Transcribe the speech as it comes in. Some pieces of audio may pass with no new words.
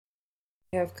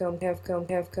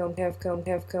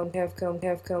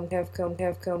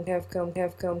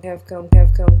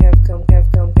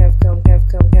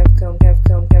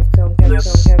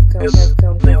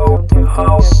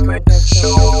House Mix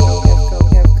Show.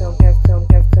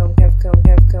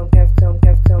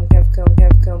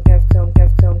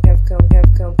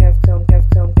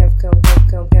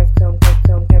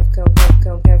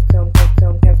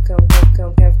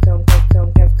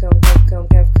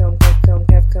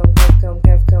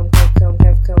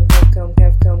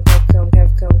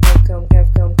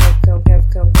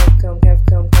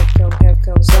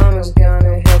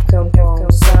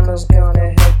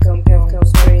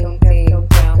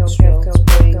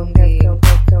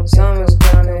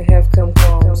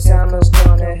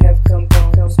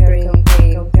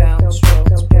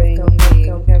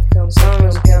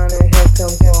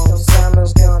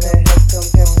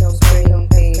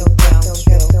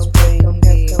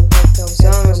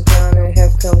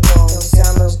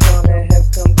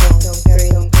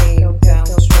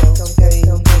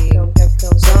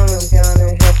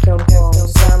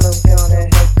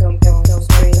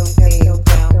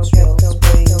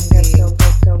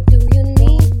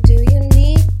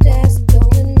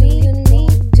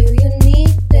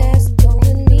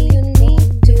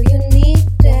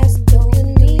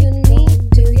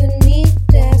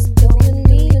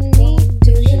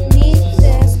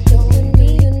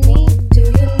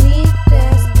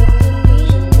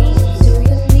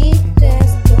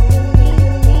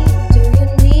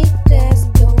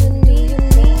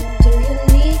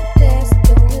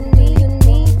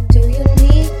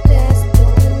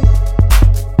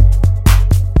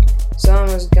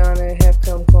 Summer's gonna have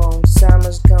come home.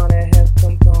 Summer's gonna have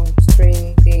come home.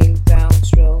 Spring theme, down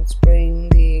strokes, spring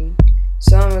theme.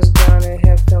 Summer's gonna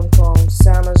have come home.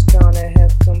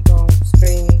 Summer's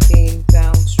gonna have come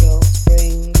home.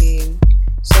 Spring theme, down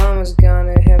strokes,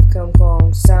 spring theme.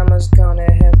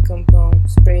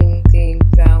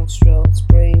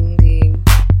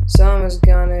 Summer's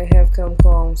gonna have come home.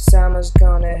 Summer's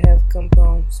gonna have come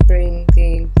home. Spring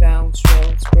theme, down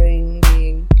strokes, spring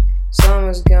theme.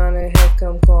 Summer's gonna have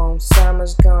come home.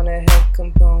 Summer's gonna have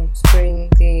come home. Spring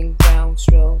theme, down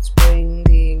strokes, spring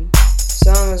theme.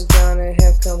 Summer's gonna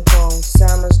have come home. Summer's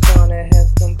gonna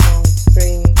have come home.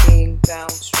 Spring theme, down strokes, spring theme. Do you need that? Don't you need? Do you need that? Don't you need? Do you need that? Don't you need? Do you need that? Don't you need? Do you need that? Don't you need? Do you need that? Don't you need? Do you need that? Don't you need? Do you need that? Don't you need? Do you need that? Don't you need? Do you need that? Don't you Summer's gonna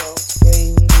have come home. Summer's gonna have come home. Spring theme, down stroll, spring theme. Summer's gonna have come home. Summer's gonna have come home. Spring theme, down stroll, spring theme. Summer's gonna have come home. Summer's gonna have come home. Spring theme, down stroll, spring theme. Summer's gonna have come home. Summer's gonna have come home. Spring theme, down stroll, spring theme. Summer's gonna have come home. Summer's gonna have come home. Spring theme, down stroll, spring theme. Summer's gonna have come home. Summer's gonna have come home. Spring theme, down stroll,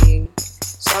 spring theme.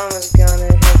 Summer's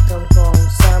gonna have come home.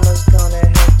 Summer's gonna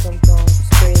have come home.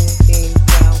 Spring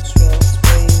theme, down stroll,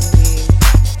 spring theme.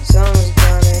 Summer's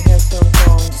gonna have come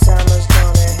home. Summer's gonna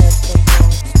have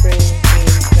come home. Spring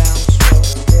theme, down stroll, spring theme. Summer's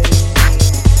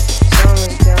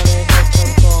gonna have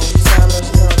come home.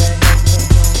 Summer's gonna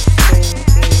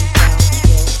have come home.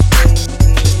 Spring theme,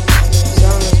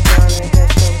 down stroll, spring theme. Summer's gonna have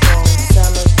come home.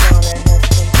 Summer's gonna have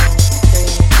come home.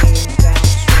 Spring theme, down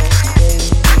stroll, spring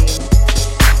theme.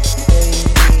 Spring theme,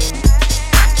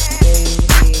 spring theme,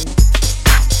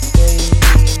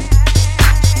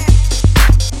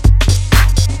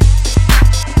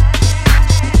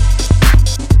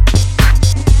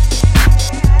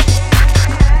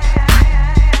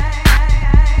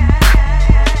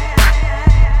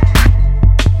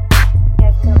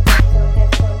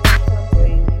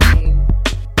 spring theme.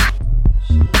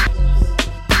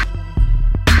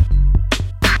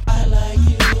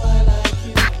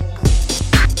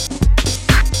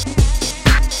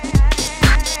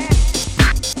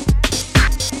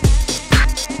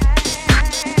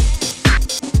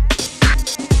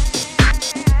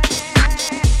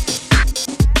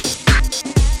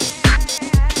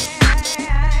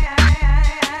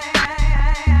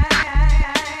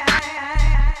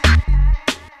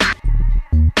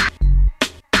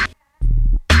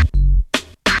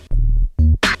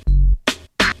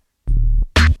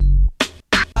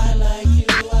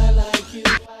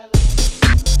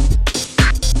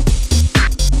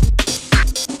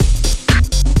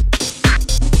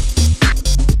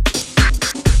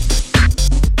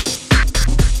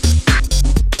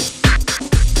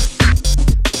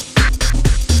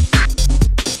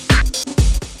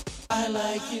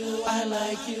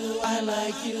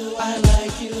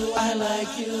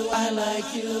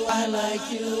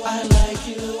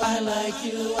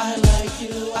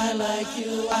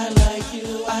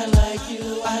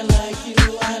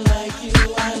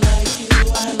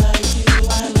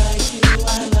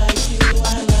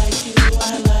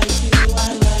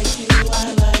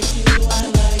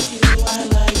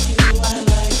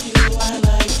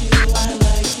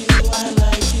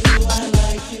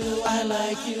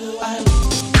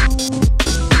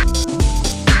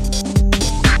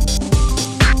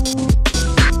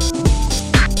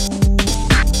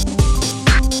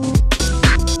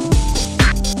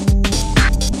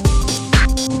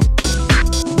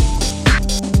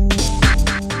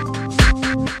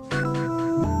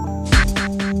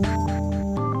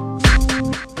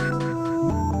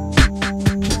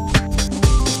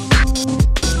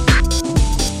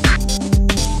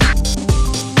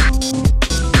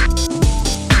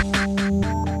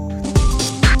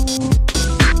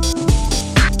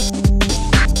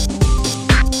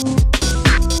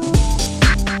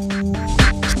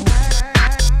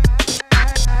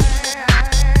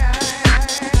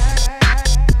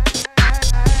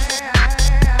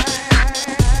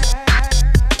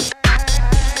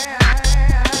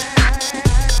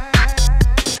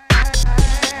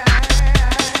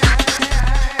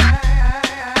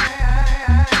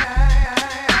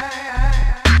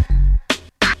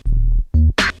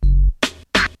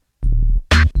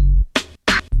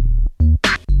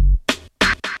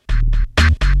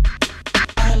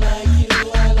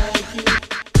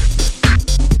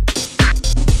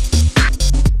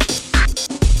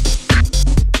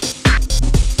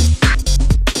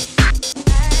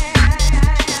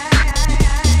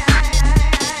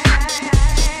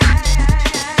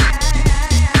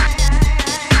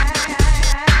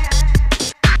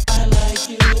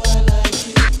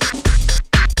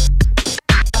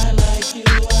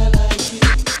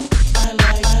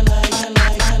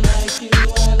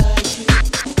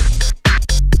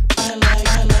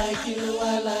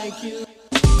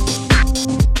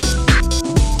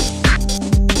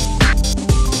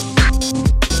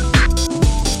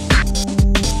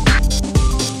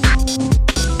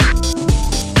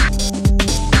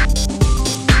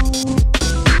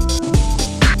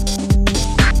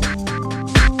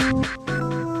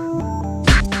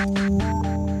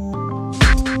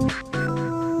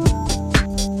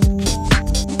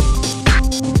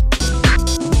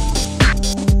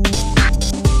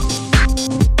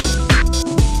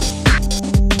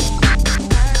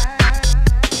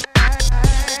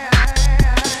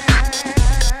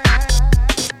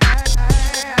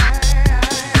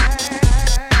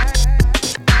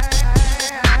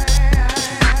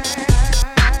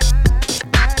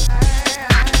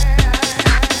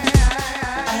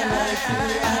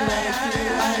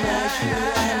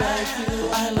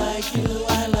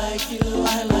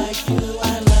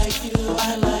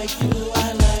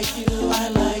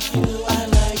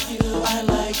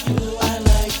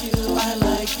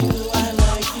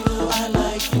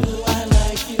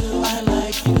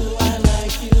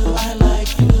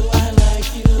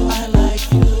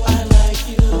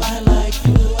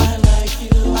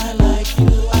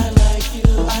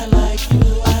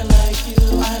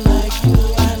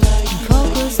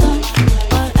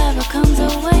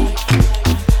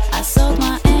 I sold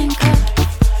my anchor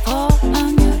for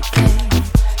a new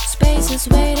day.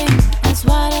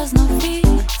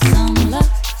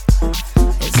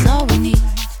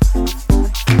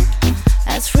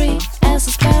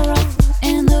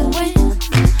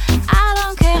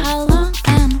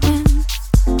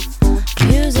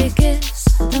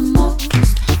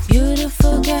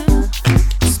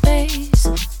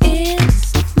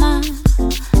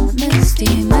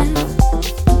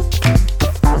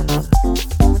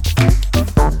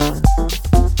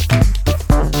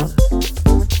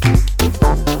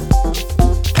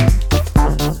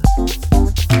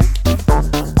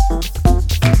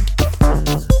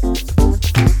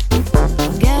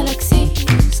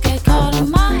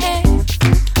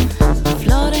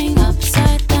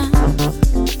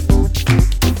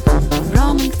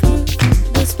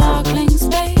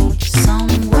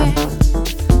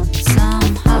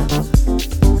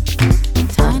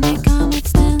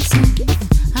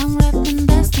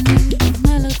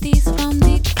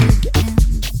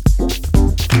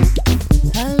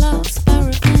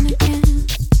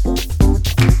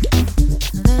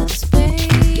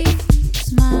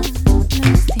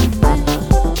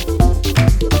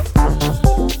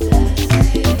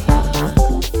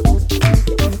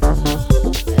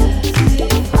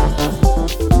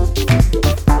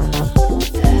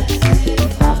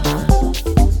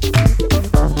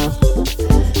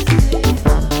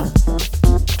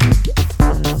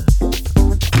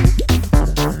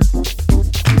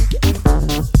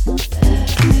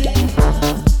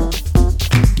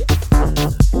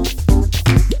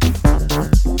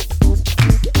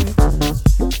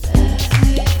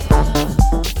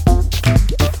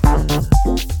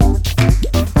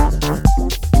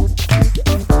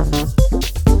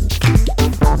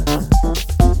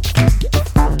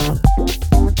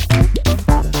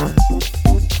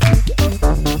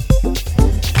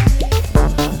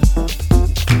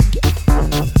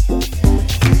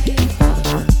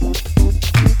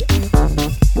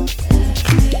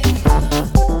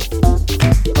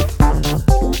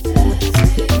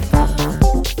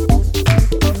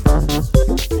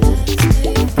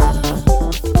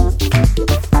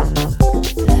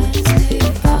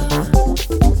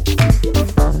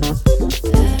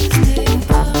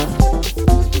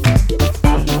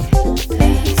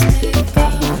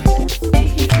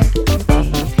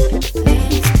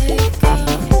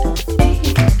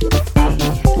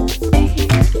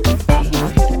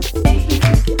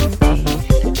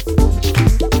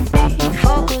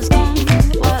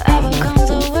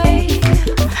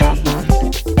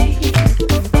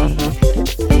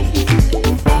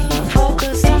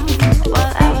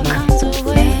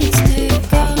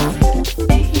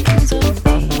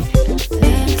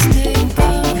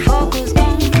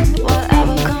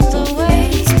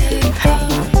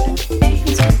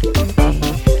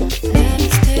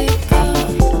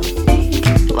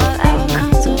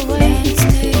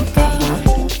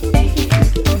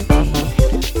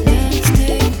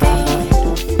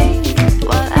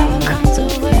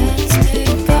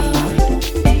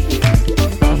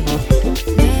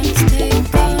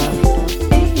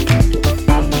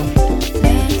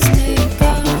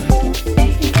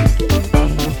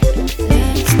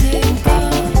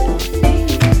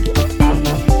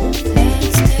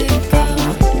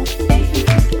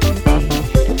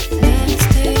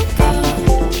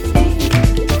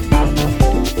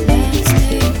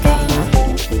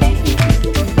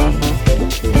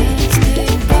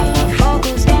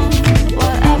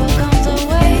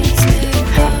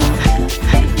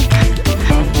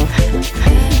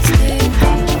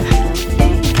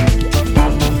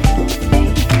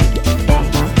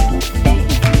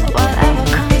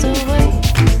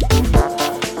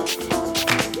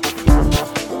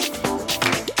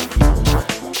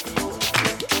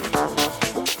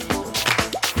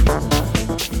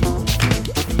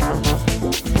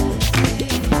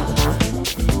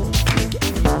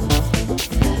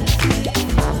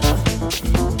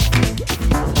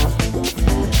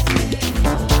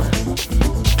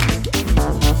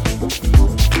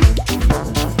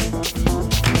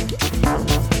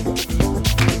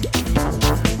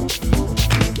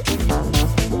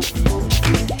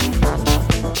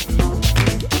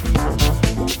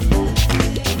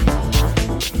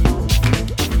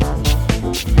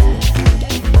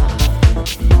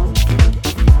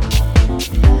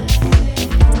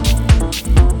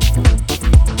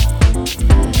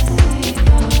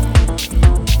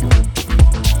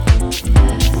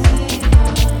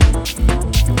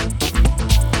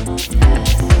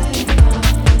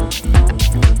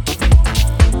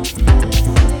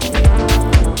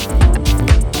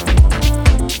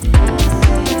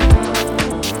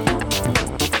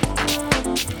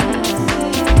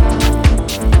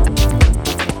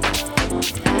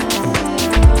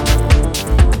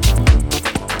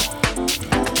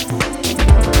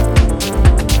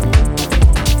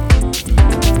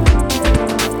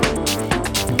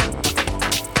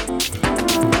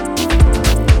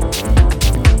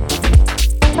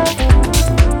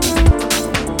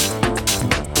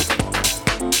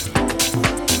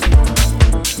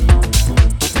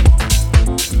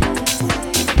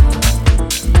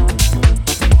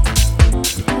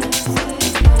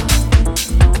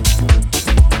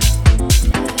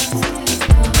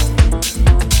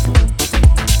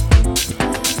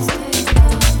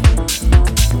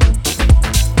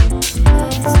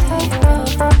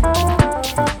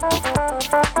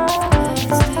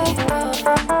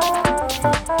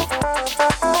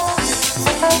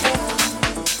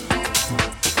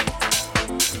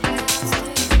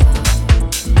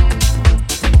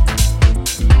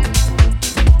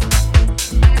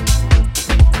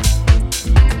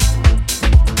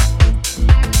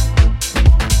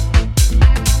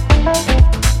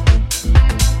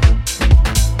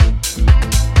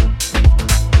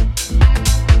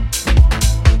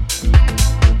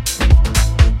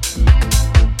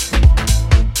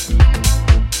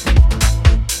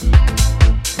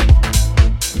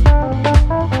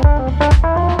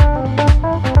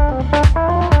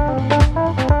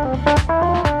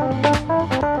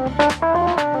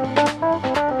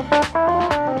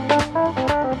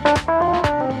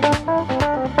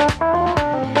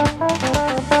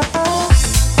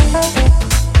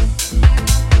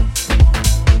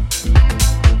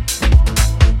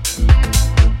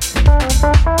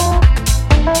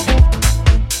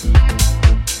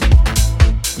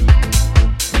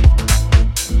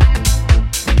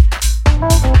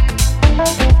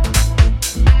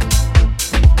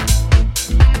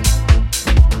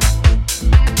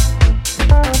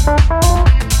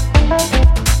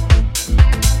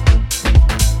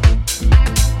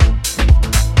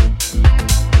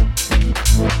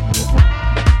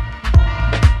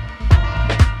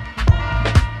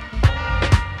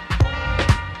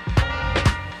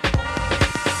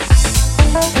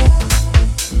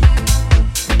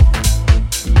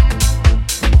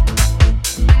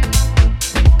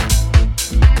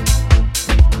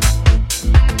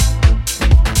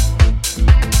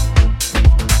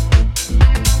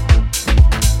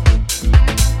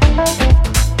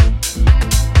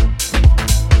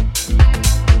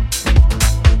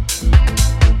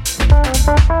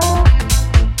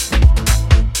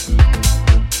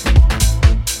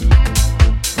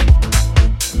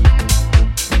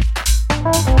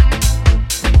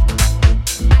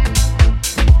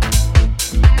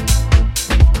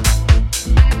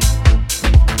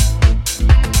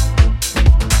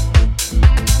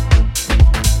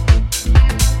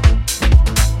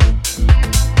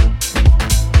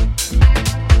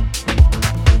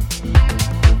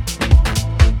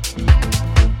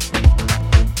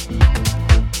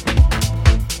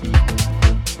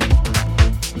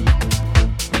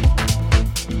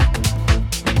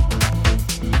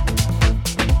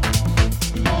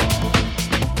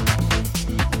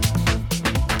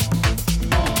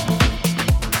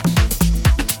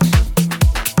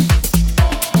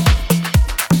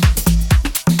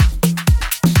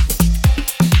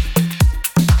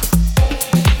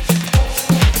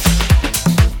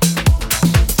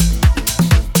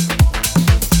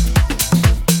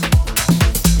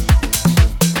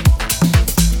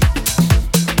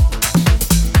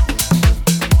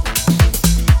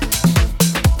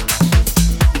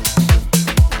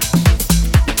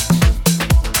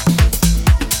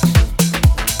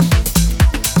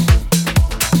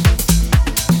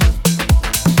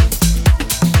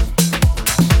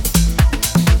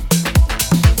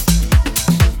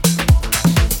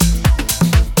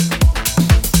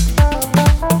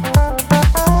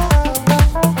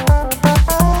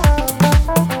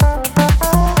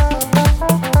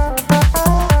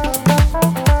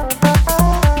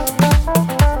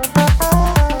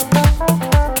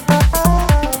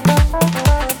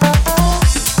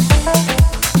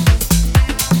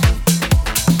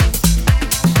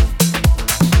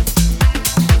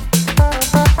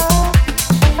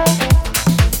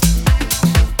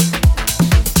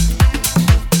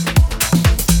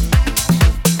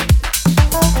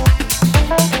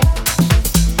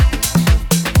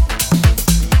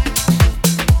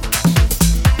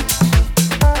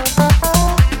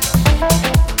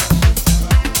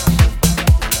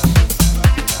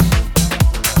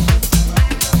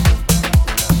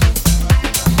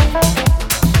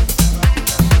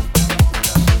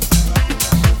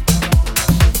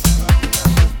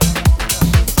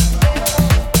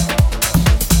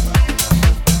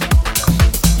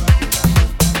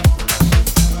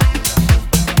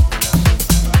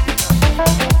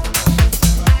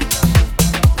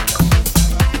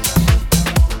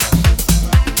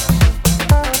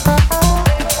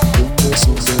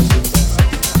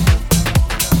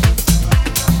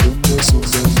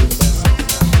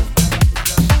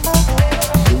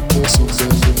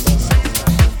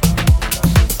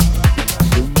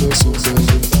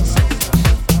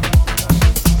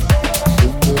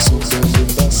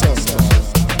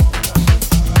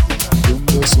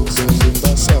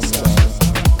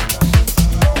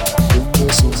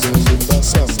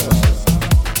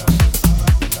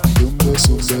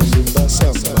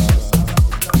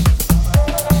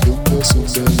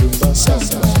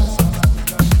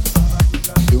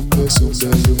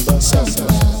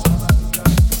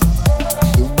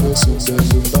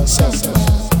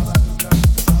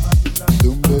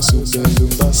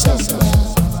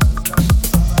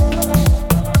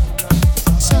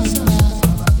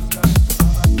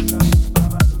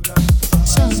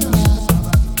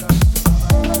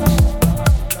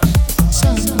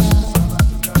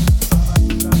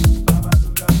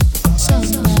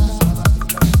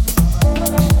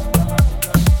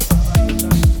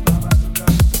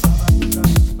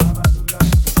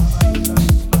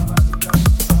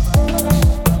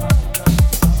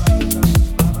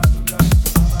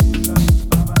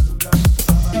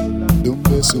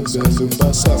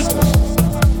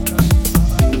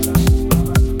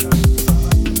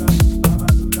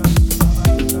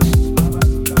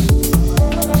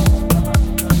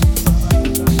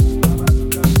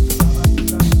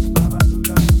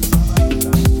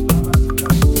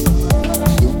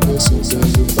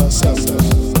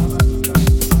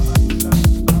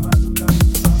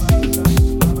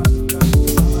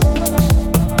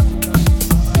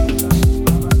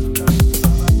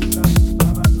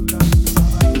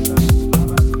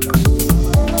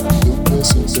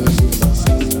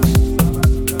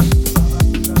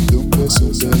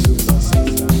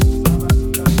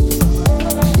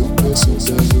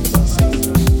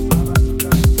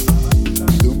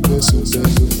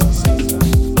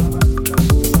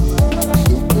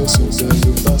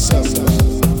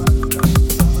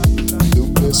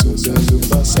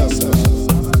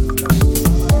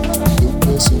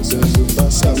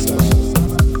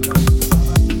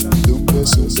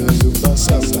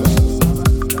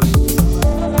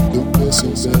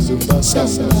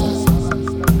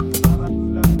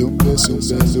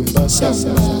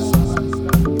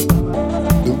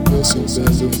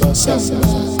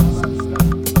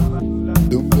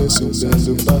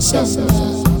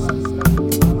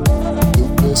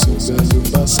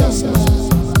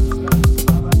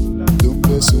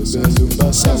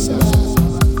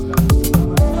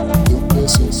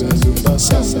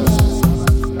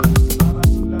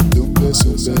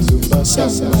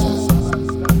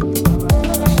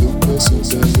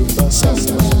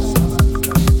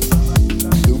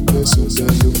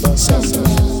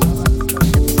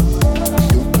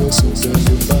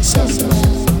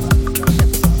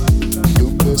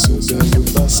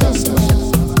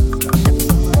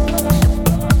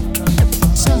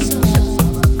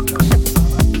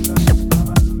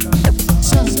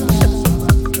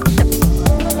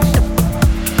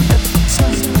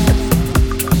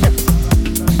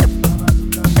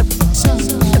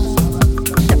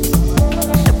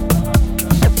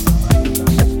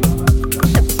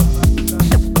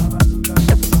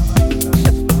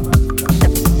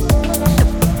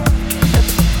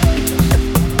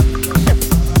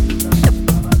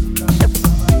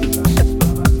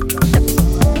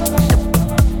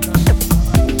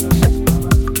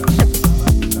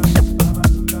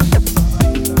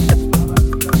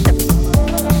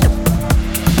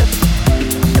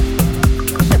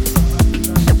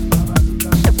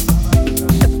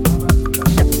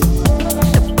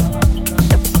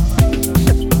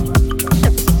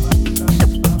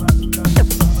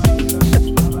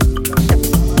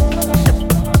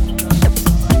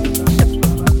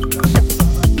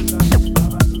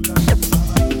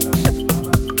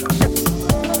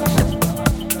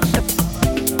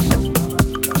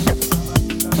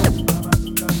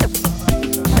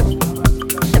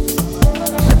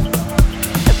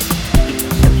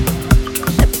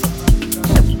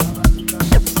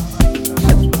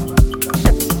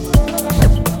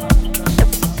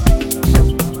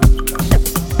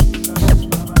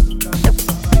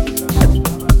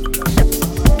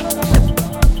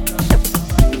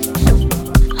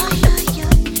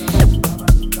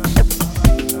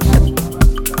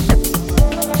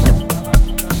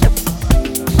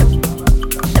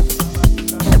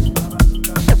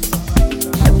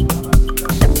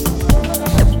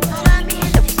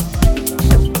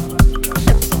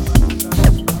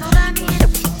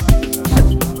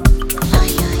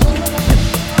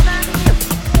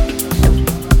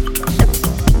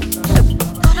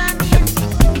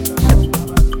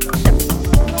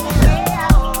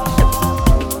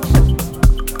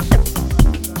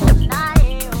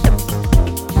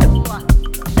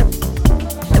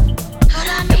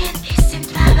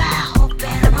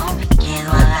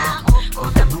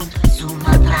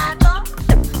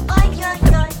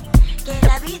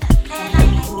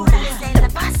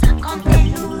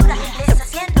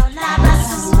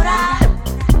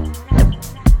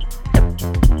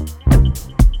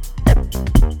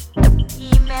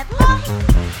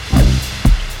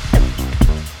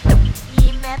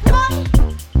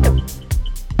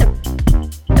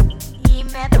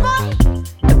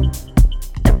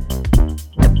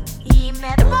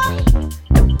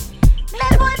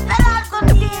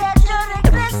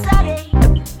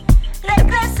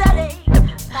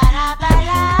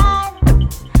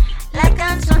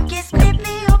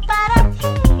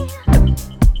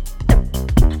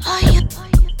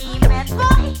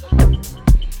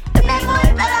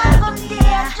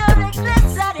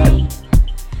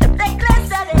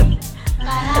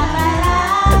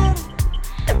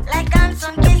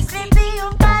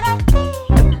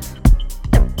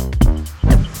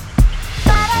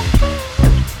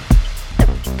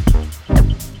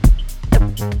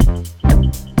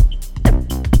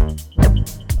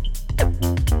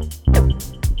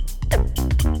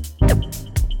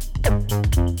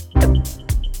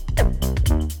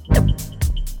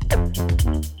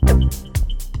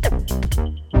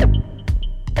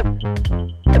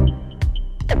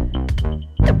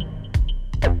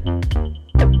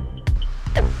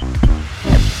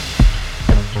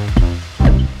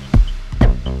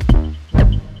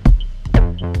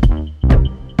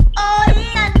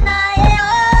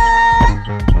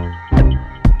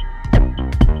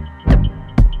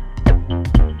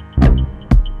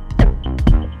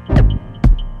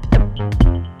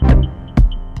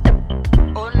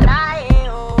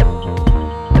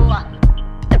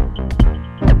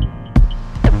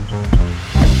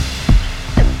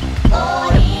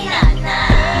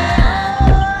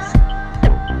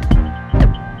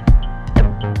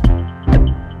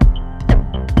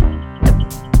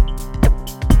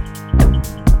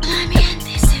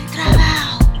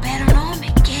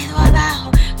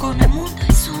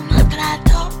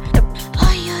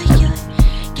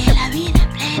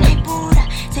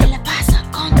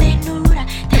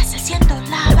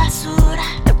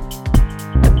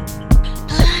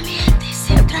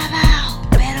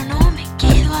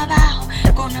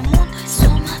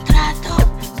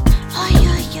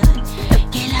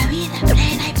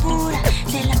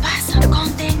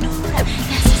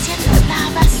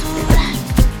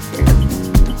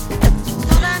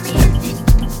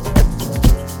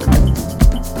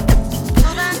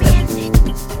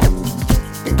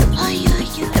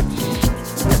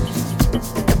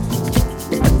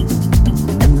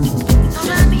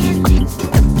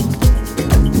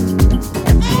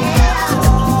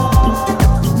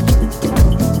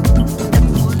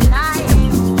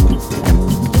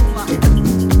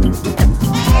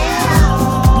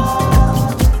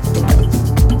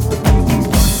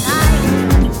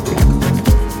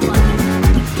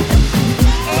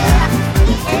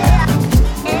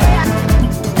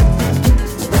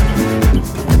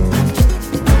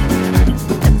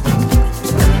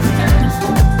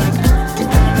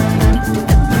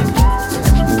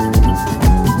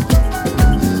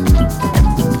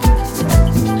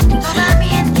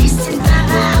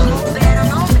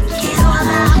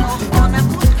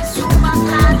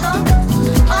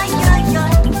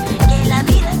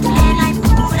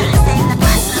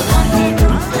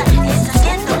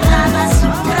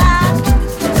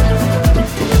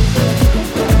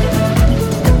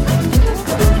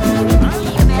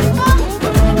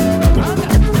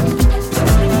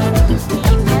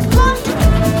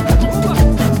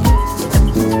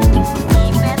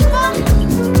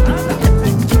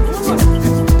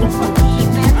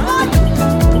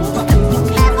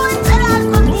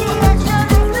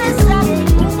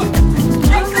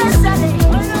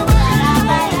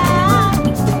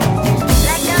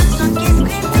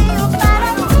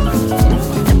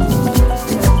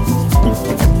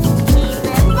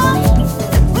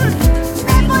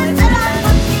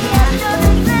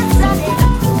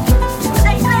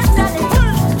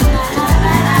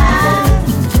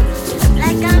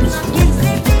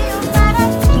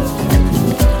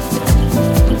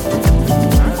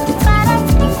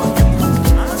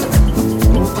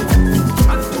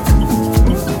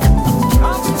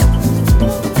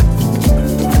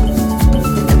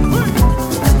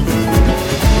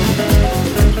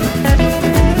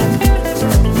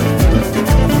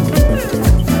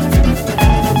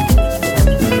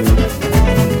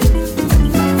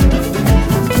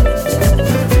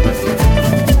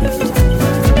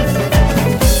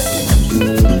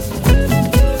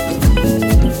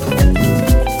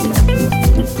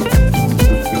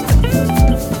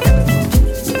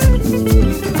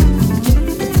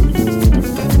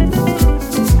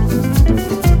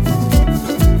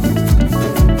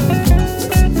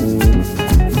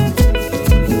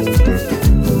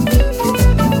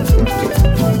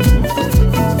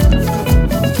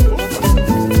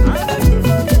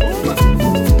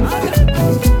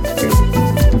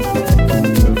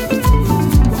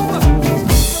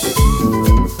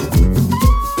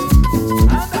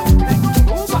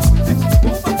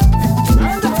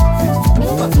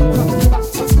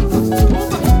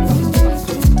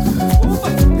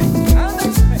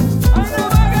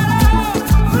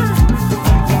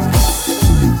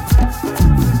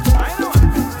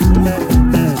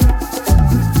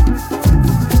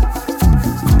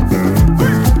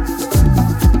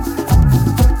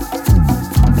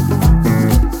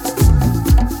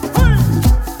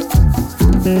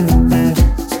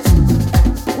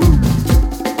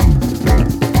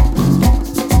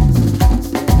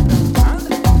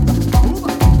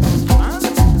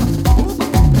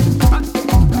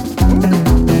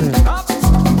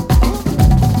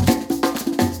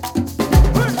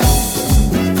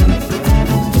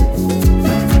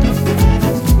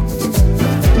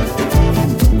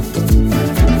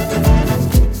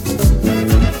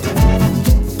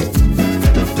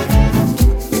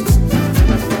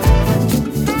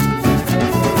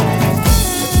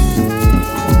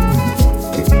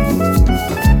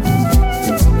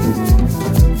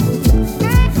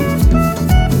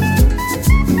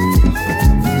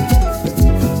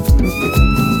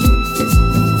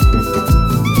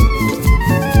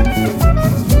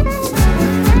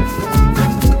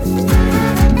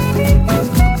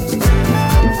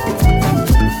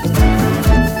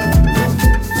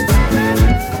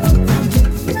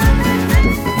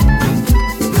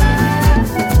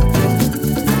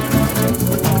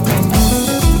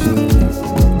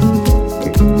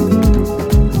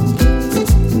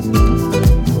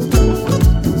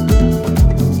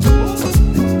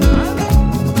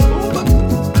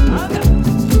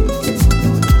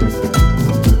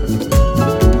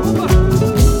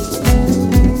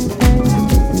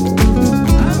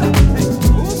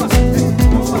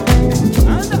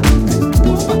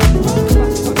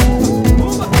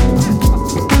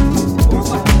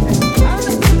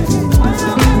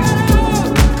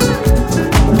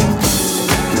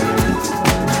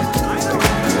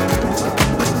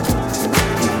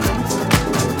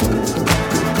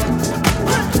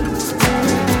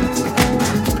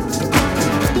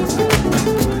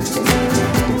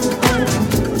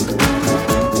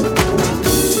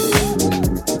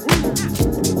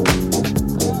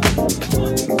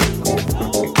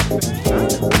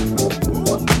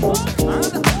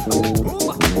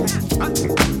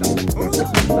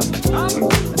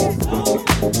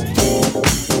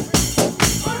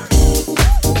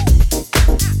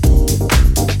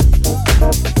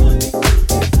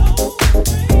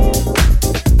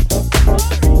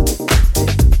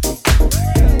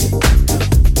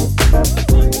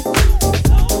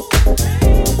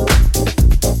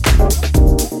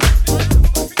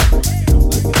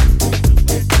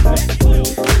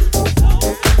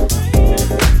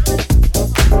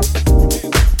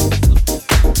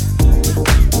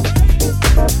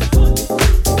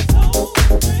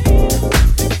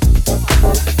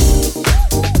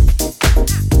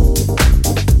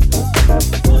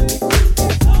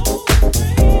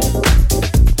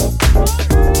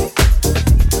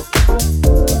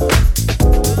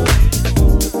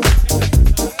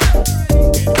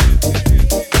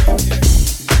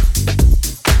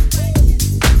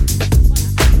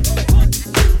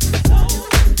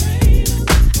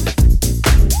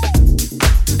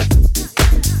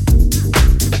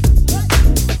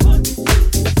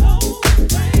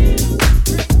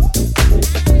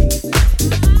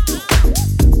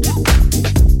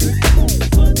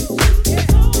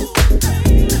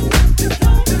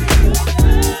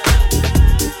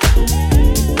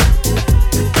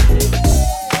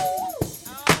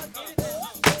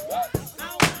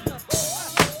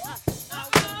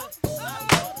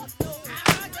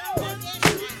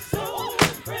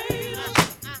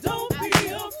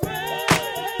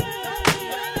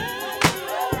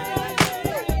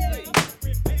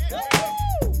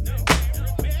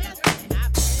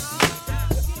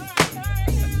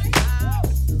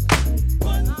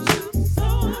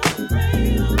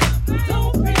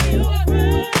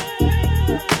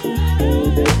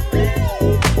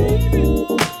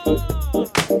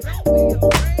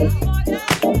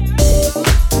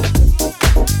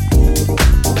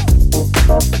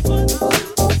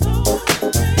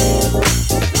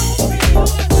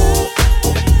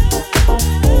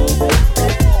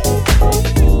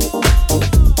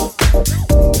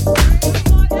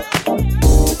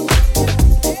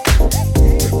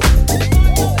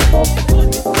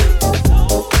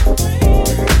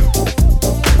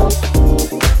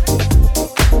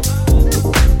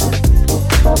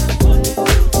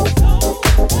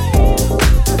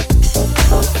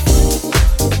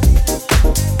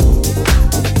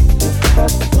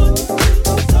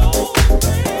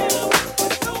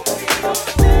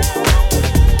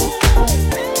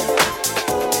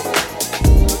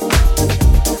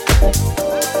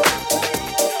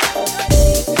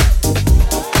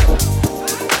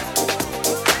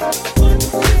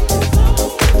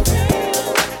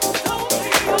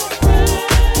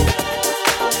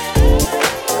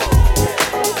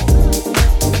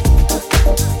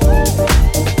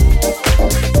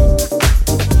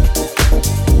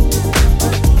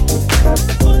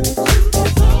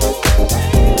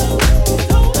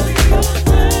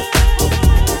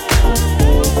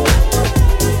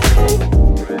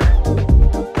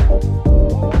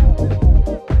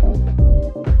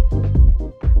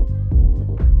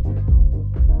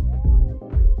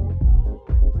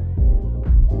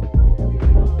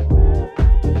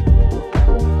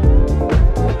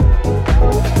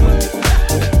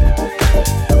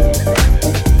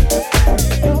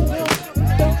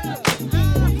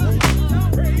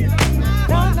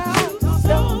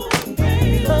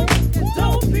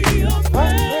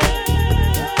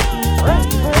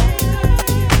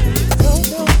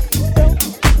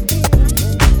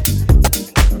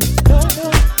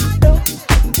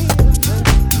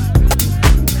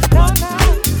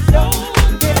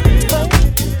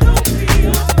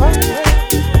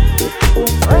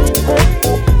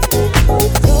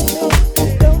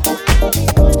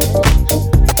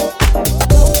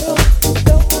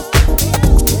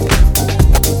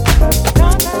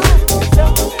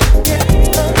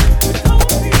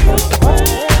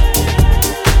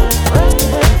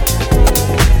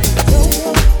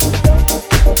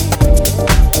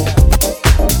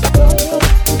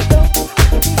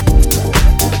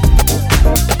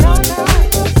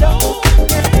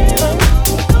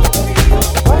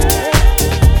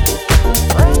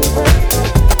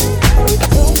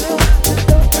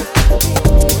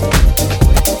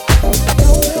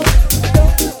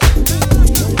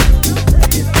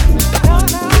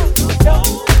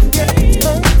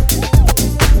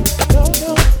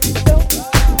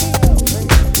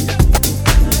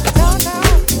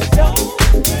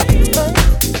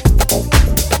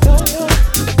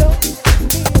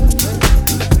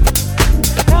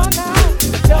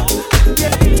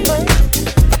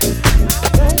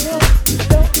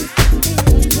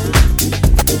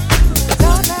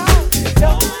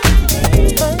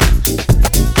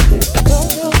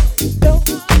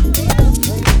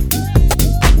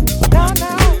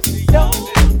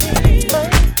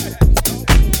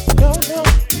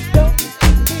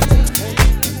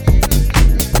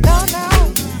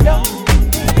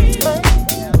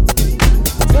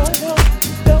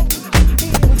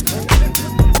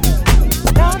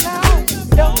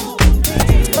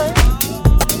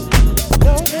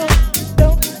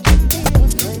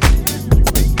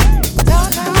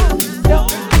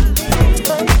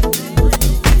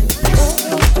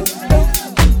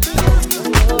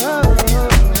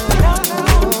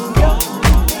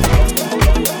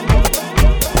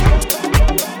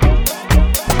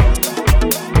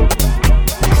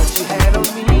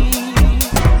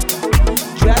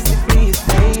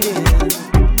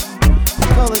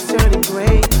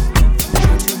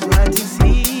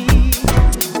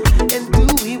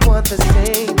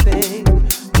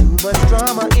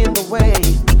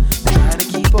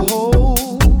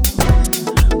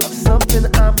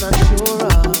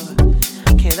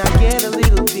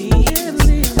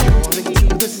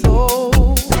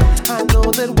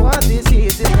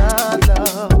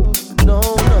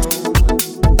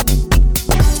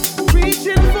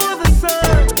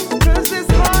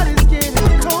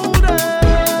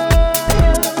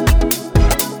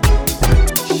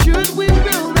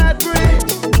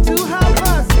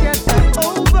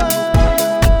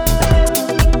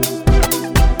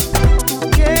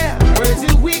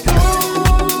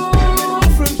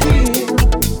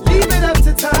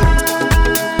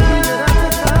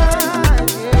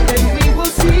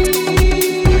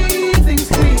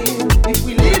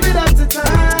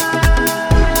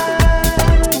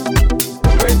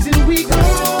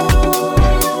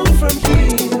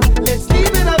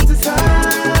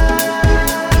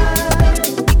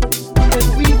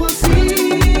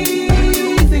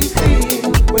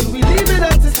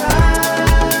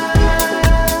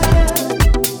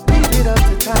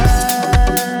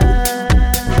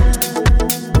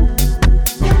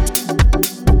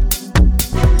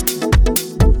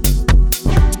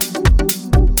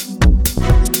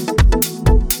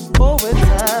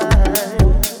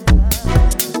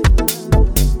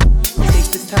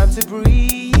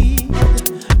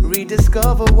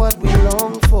 discover what we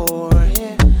long for.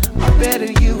 Are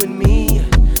better you and me.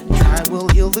 Time will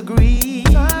heal the grief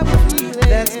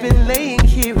that's been laying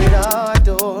here at our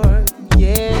door.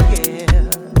 Yeah, yeah.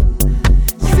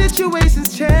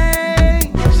 Situations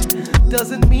change,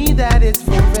 doesn't mean that it's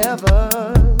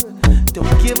forever.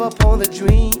 Don't give up on the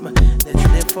dream. Let's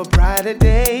live for brighter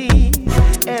days,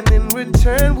 and in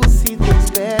return we'll see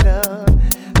things better,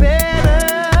 better.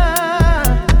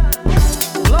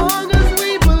 Long as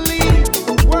we believe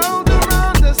the world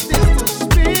around us is still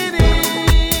spinning,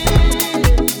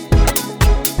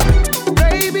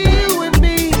 baby, you and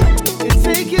me can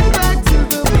take it back to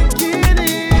the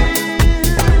beginning.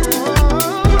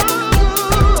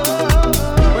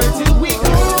 Where do we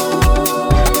go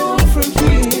from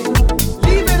here?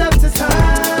 Leave it up to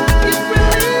time. If we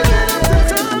leave it up to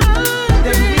time,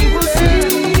 then we will see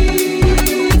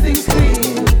things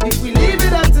clear. If we leave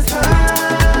it up to time,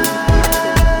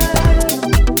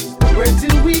 where do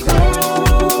we go?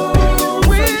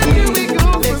 Where do we go?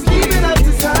 Let's leave it up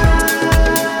to time.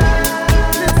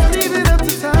 Let's leave it up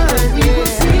to time. Then we will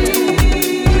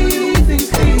see things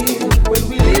clear. When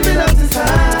we leave it up to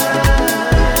time,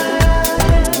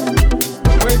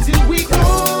 where do we go?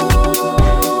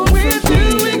 Where do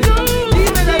we go?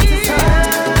 Leave it up to time.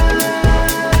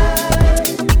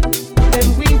 Then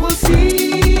we will see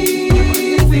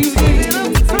things clear.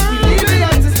 If we leave it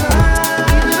up to time,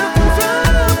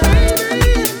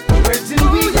 where do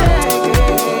we go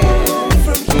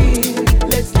from here?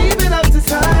 Let's leave it up to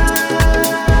time.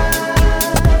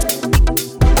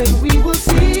 Then we will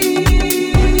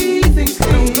see things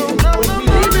clear. When we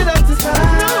leave it up to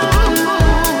time,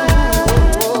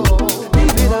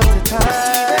 leave it up to time.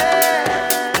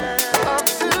 Up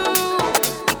to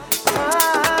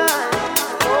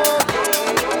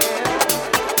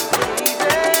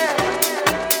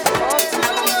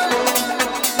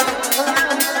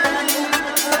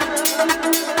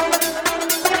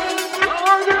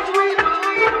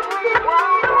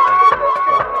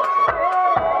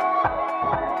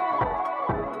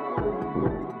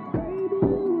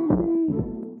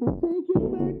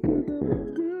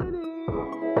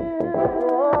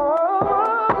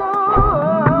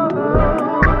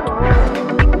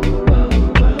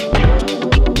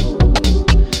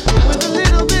with a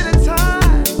little bit of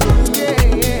time, yeah,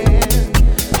 yeah,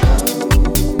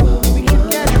 we can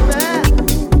get it back.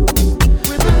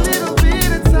 With a little bit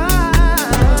of time,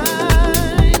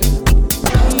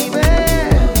 even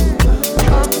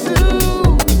up to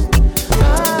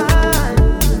time,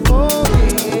 oh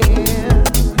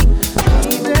yeah,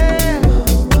 even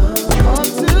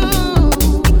up to time,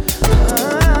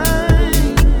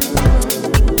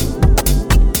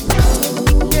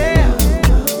 yeah.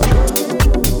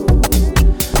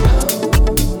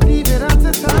 Leave it up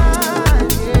to time,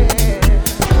 yeah.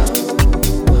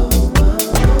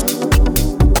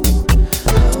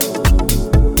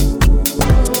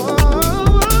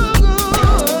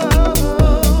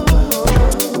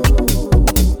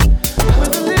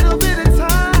 With a little bit of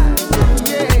time,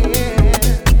 yeah, yeah,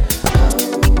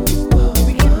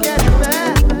 we can get it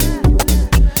back.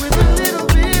 With a little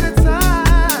bit of time,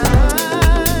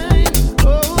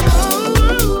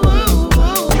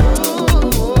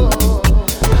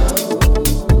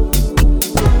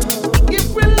 if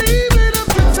we leave it up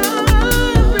to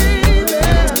time, baby.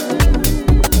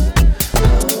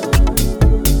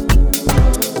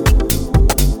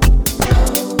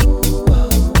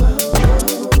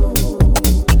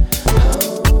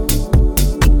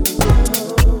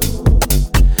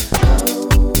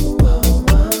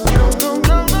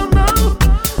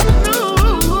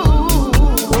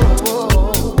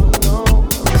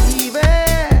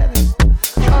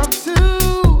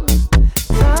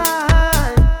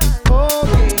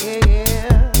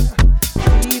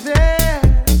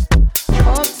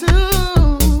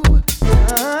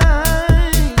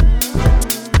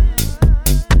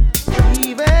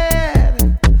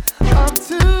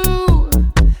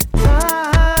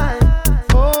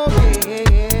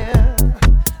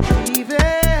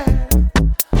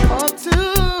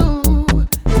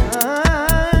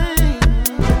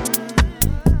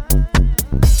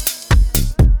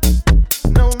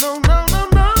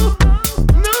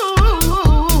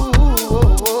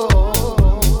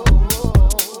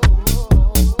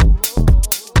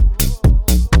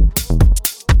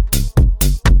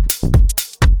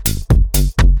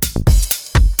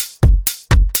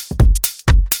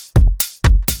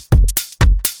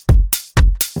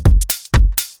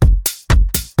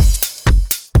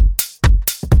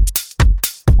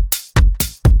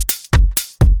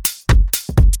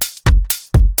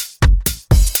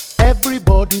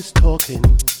 Everybody's talking,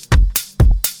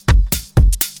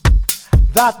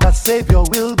 that the Savior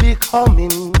will be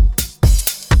coming,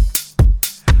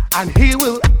 and He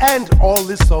will end all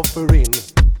the suffering.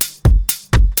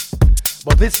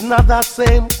 But it's not the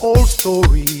same old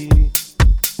story.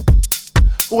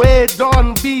 We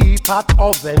don't be part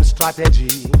of them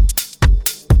strategy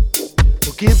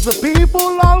to keep the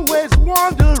people always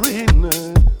wondering,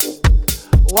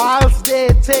 whilst they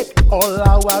take all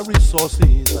our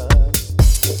resources,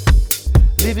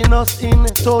 leaving us in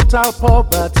total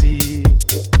poverty.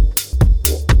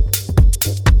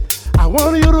 I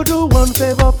want you to do one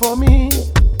favor for me.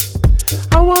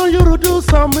 I want you to do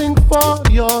something for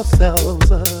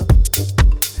yourselves.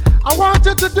 I want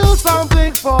you to do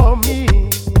something for me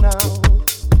now.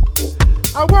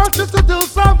 I want you to do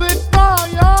something for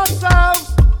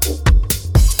yourselves.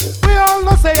 We all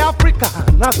know say Africa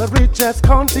not the richest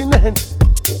continent.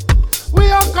 We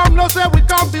all come know say we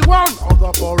can't be one of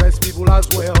the poorest people as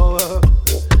well.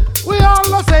 We all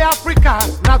know say Africa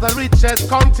not the richest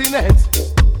continent.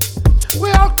 We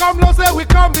all come know say we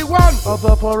can't be one of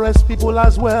the poorest people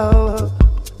as well.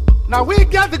 Now we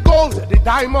get the gold, the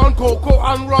diamond, cocoa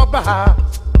and rubber.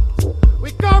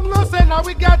 We come know say now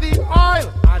we get the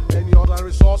oil and many other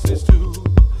resources too.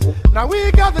 Now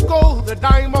we get the gold, the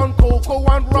diamond, cocoa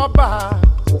and rubber.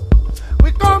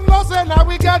 We come know say now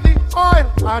we get the oil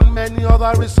and many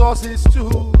other resources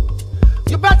too.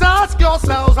 You better ask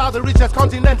yourselves how the richest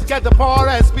continent get the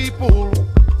poorest people.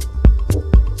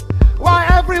 Why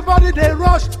everybody they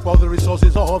rush for the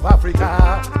resources of Africa?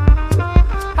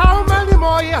 How many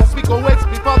more years we go wait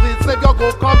before the Savior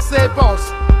go come save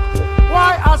us?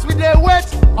 Why as we they wait,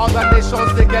 other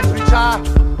nations they get richer?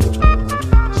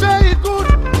 Say it good,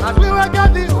 as we will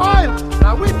get the oil,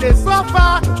 now we they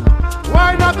suffer.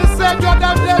 Why not the Savior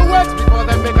them they wait before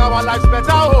they make our lives better?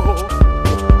 Oh,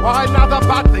 why not the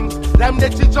bad things them they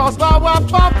teach us our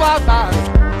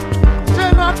forefathers?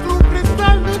 Not through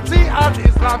Christianity and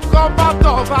Islam come out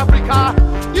of Africa.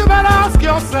 You better ask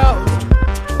yourself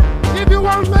if you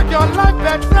want to make your life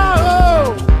better.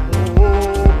 Oh,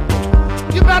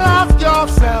 you better ask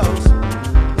yourselves.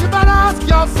 You better ask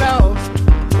yourselves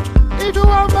if you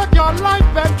want to make your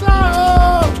life better.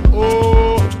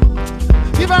 Oh,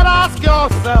 you better ask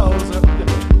yourselves.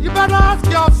 You better ask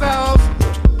yourselves.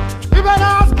 You better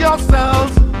ask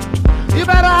yourselves. You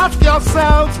better ask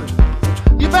yourselves.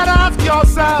 You better ask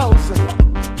yourselves.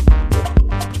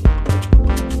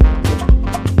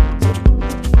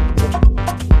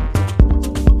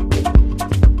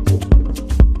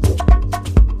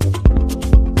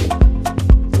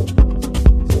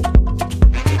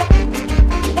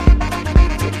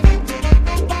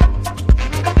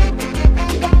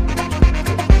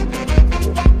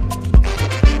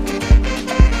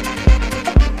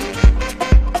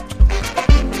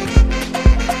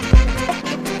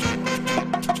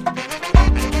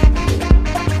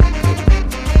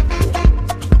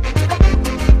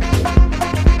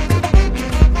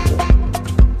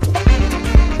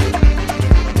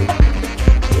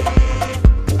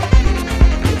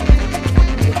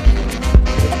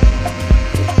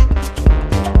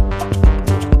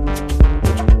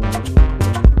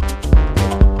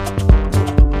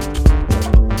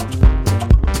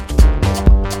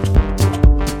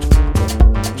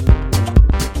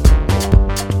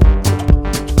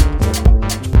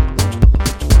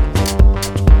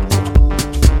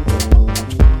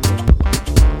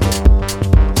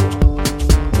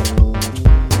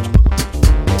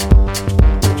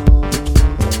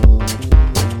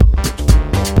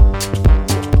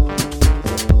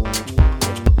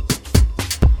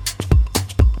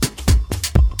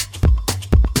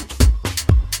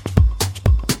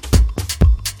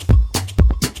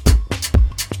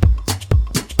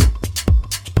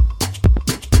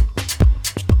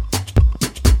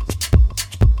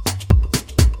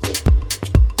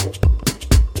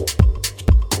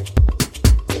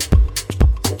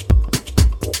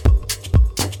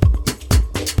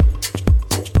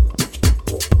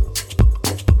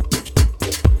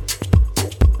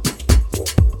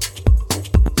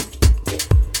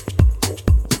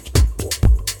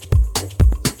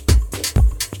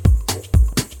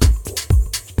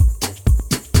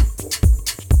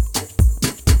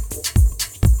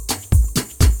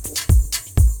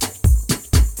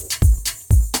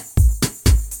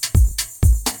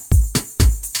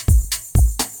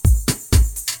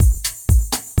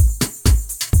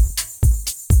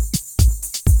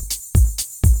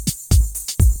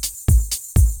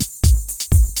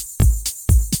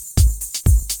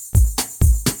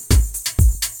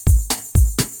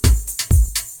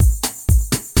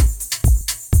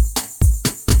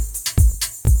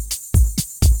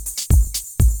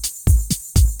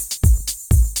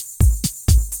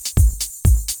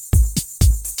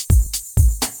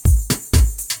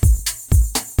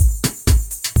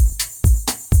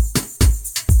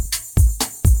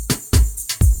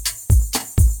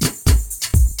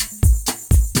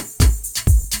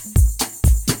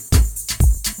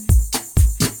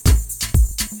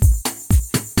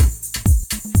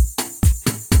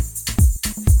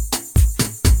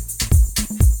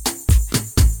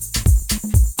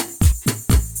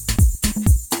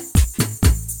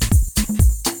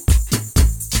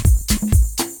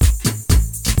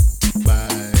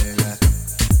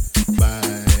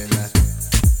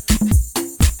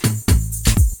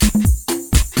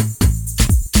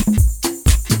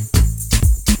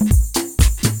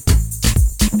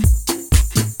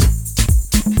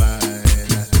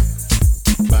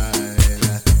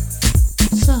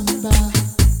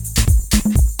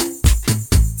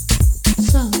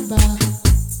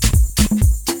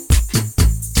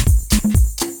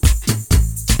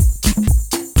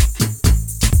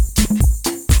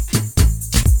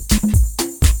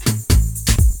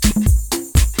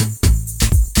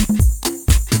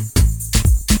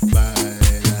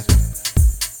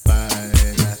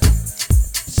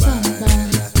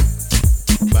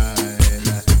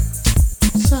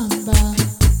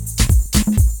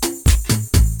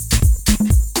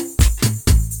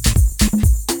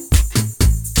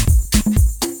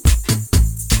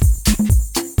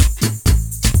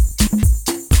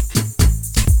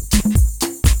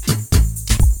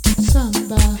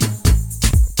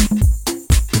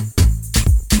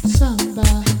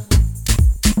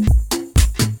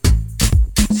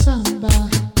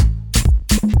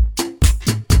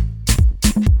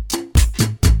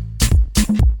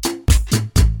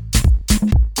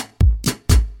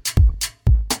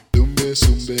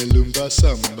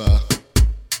 samba.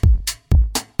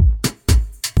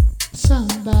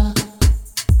 Samba.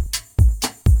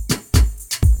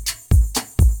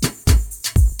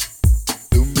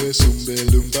 Lumbe sumbe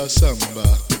lumba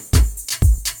samba.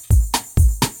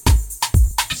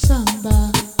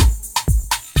 Samba.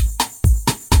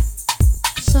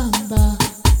 Samba.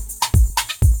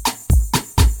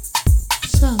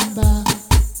 Samba.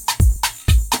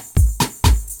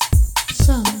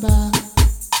 Samba.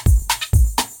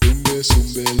 Lumbe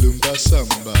sumbe lumba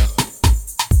samba.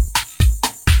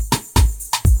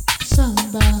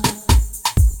 Samba.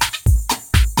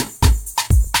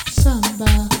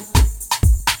 Samba.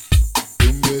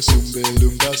 Lumbe sumbe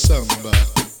lumba samba.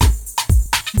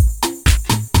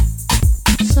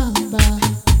 Samba.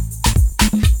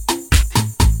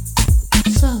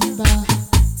 Samba.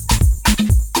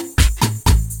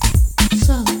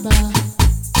 Samba.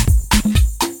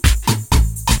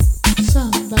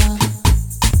 Samba.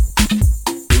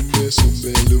 Lumbe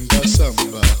sumbe lumba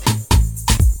samba.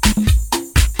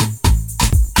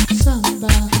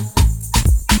 Samba.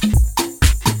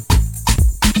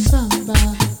 Samba.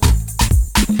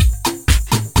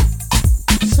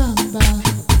 Samba.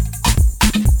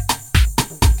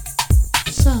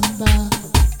 Samba. Samba.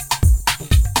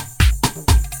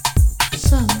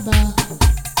 Samba. Samba.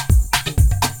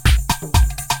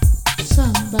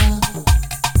 Samba.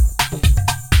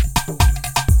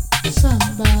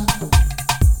 Samba.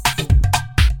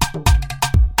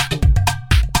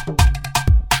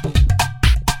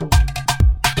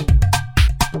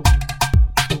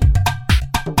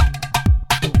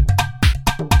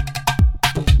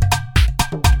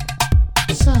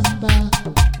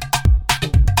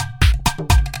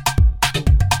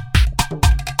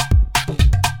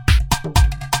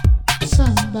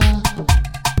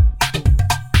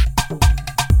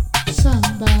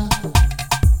 Samba.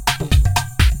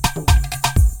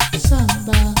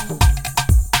 Samba.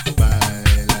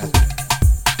 Baila,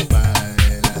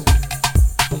 baila.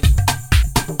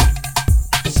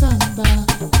 Samba.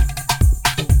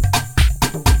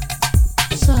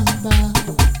 Samba.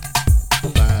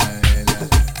 Baila,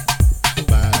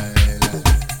 baila.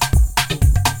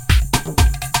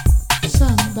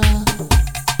 Samba.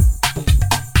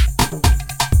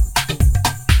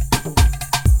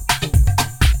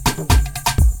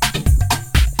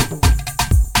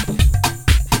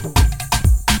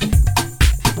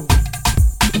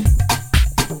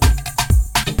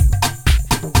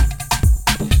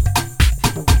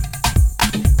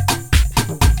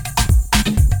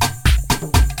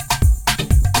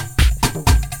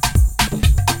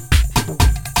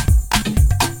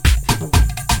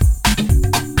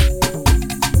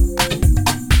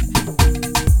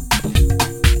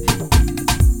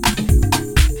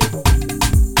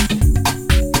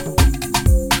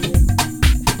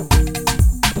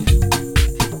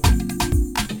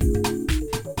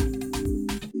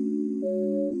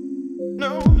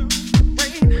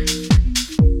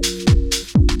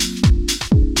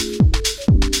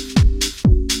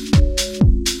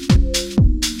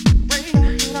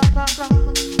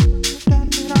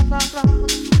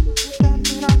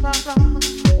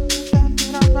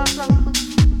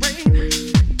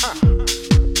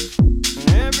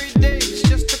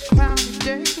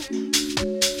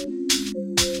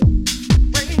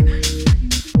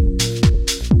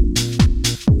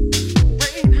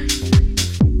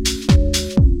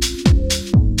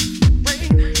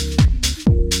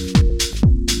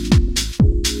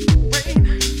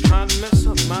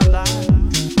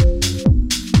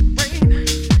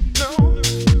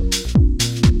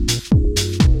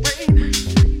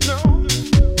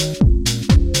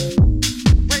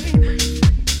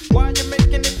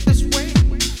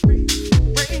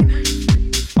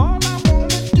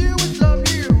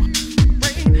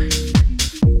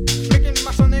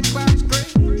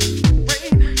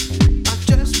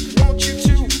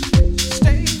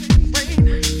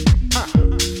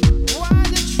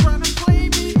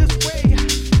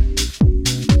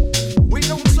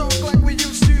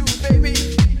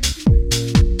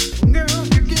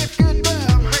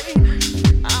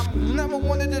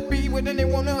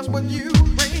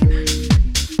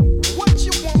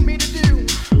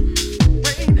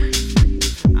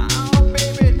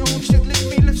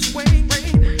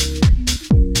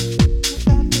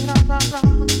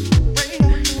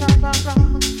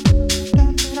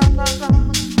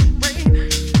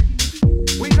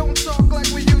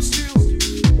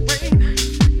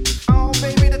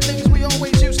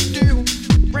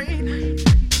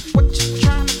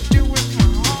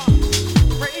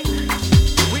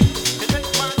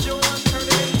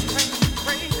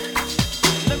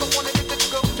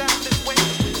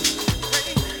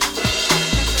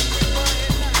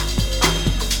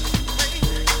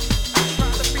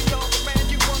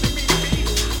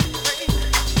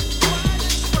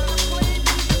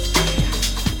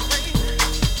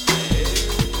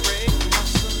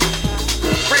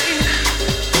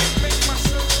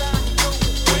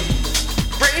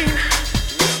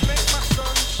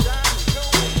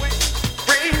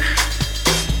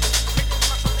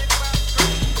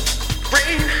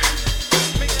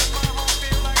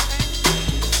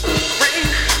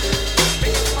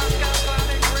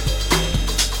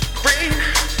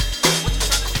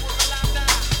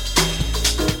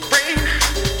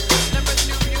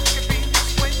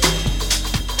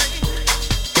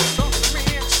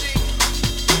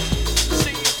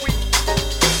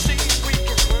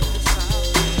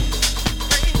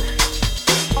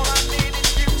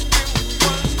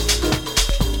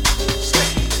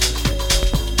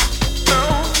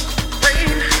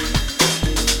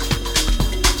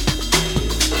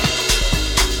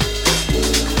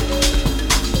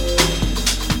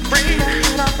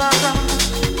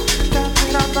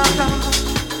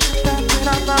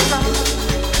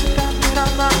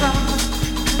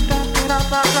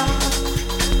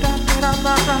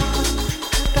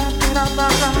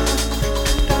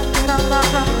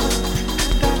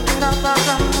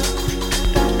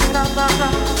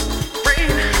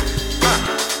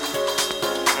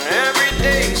 Every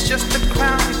day's just a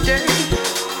cloudy day.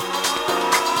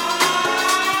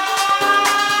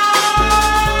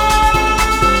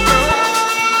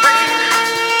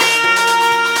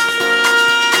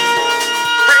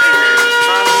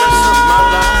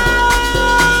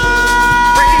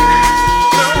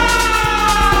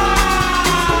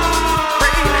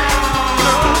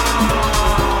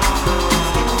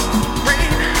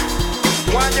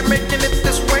 Making it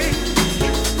this way,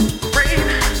 rain.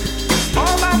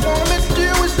 All I wanna do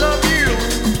is love you,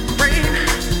 rain.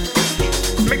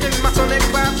 Making my Sunday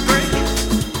clouds gray,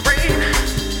 rain.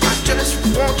 I just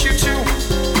want you to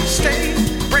stay,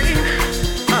 rain.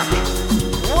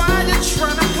 Why you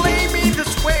trying to play me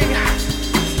this way?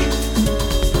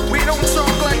 We don't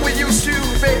talk like we used to,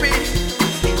 baby.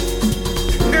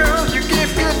 Girl, you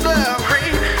give good love,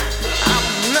 rain. I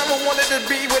never wanted to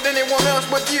be with anyone else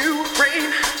but you,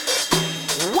 rain.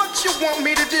 What you want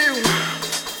me to do,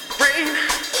 rain?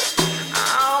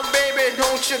 Oh, baby,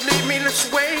 don't you leave me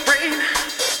this way, rain?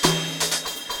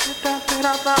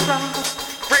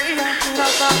 Rain,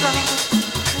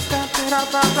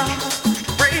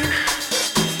 rain.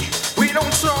 We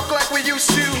don't talk like we used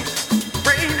to,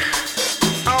 rain.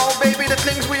 Oh, baby, the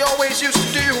things we always used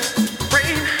to do,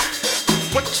 rain.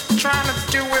 What you trying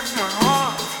to do with my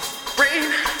heart,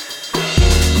 rain?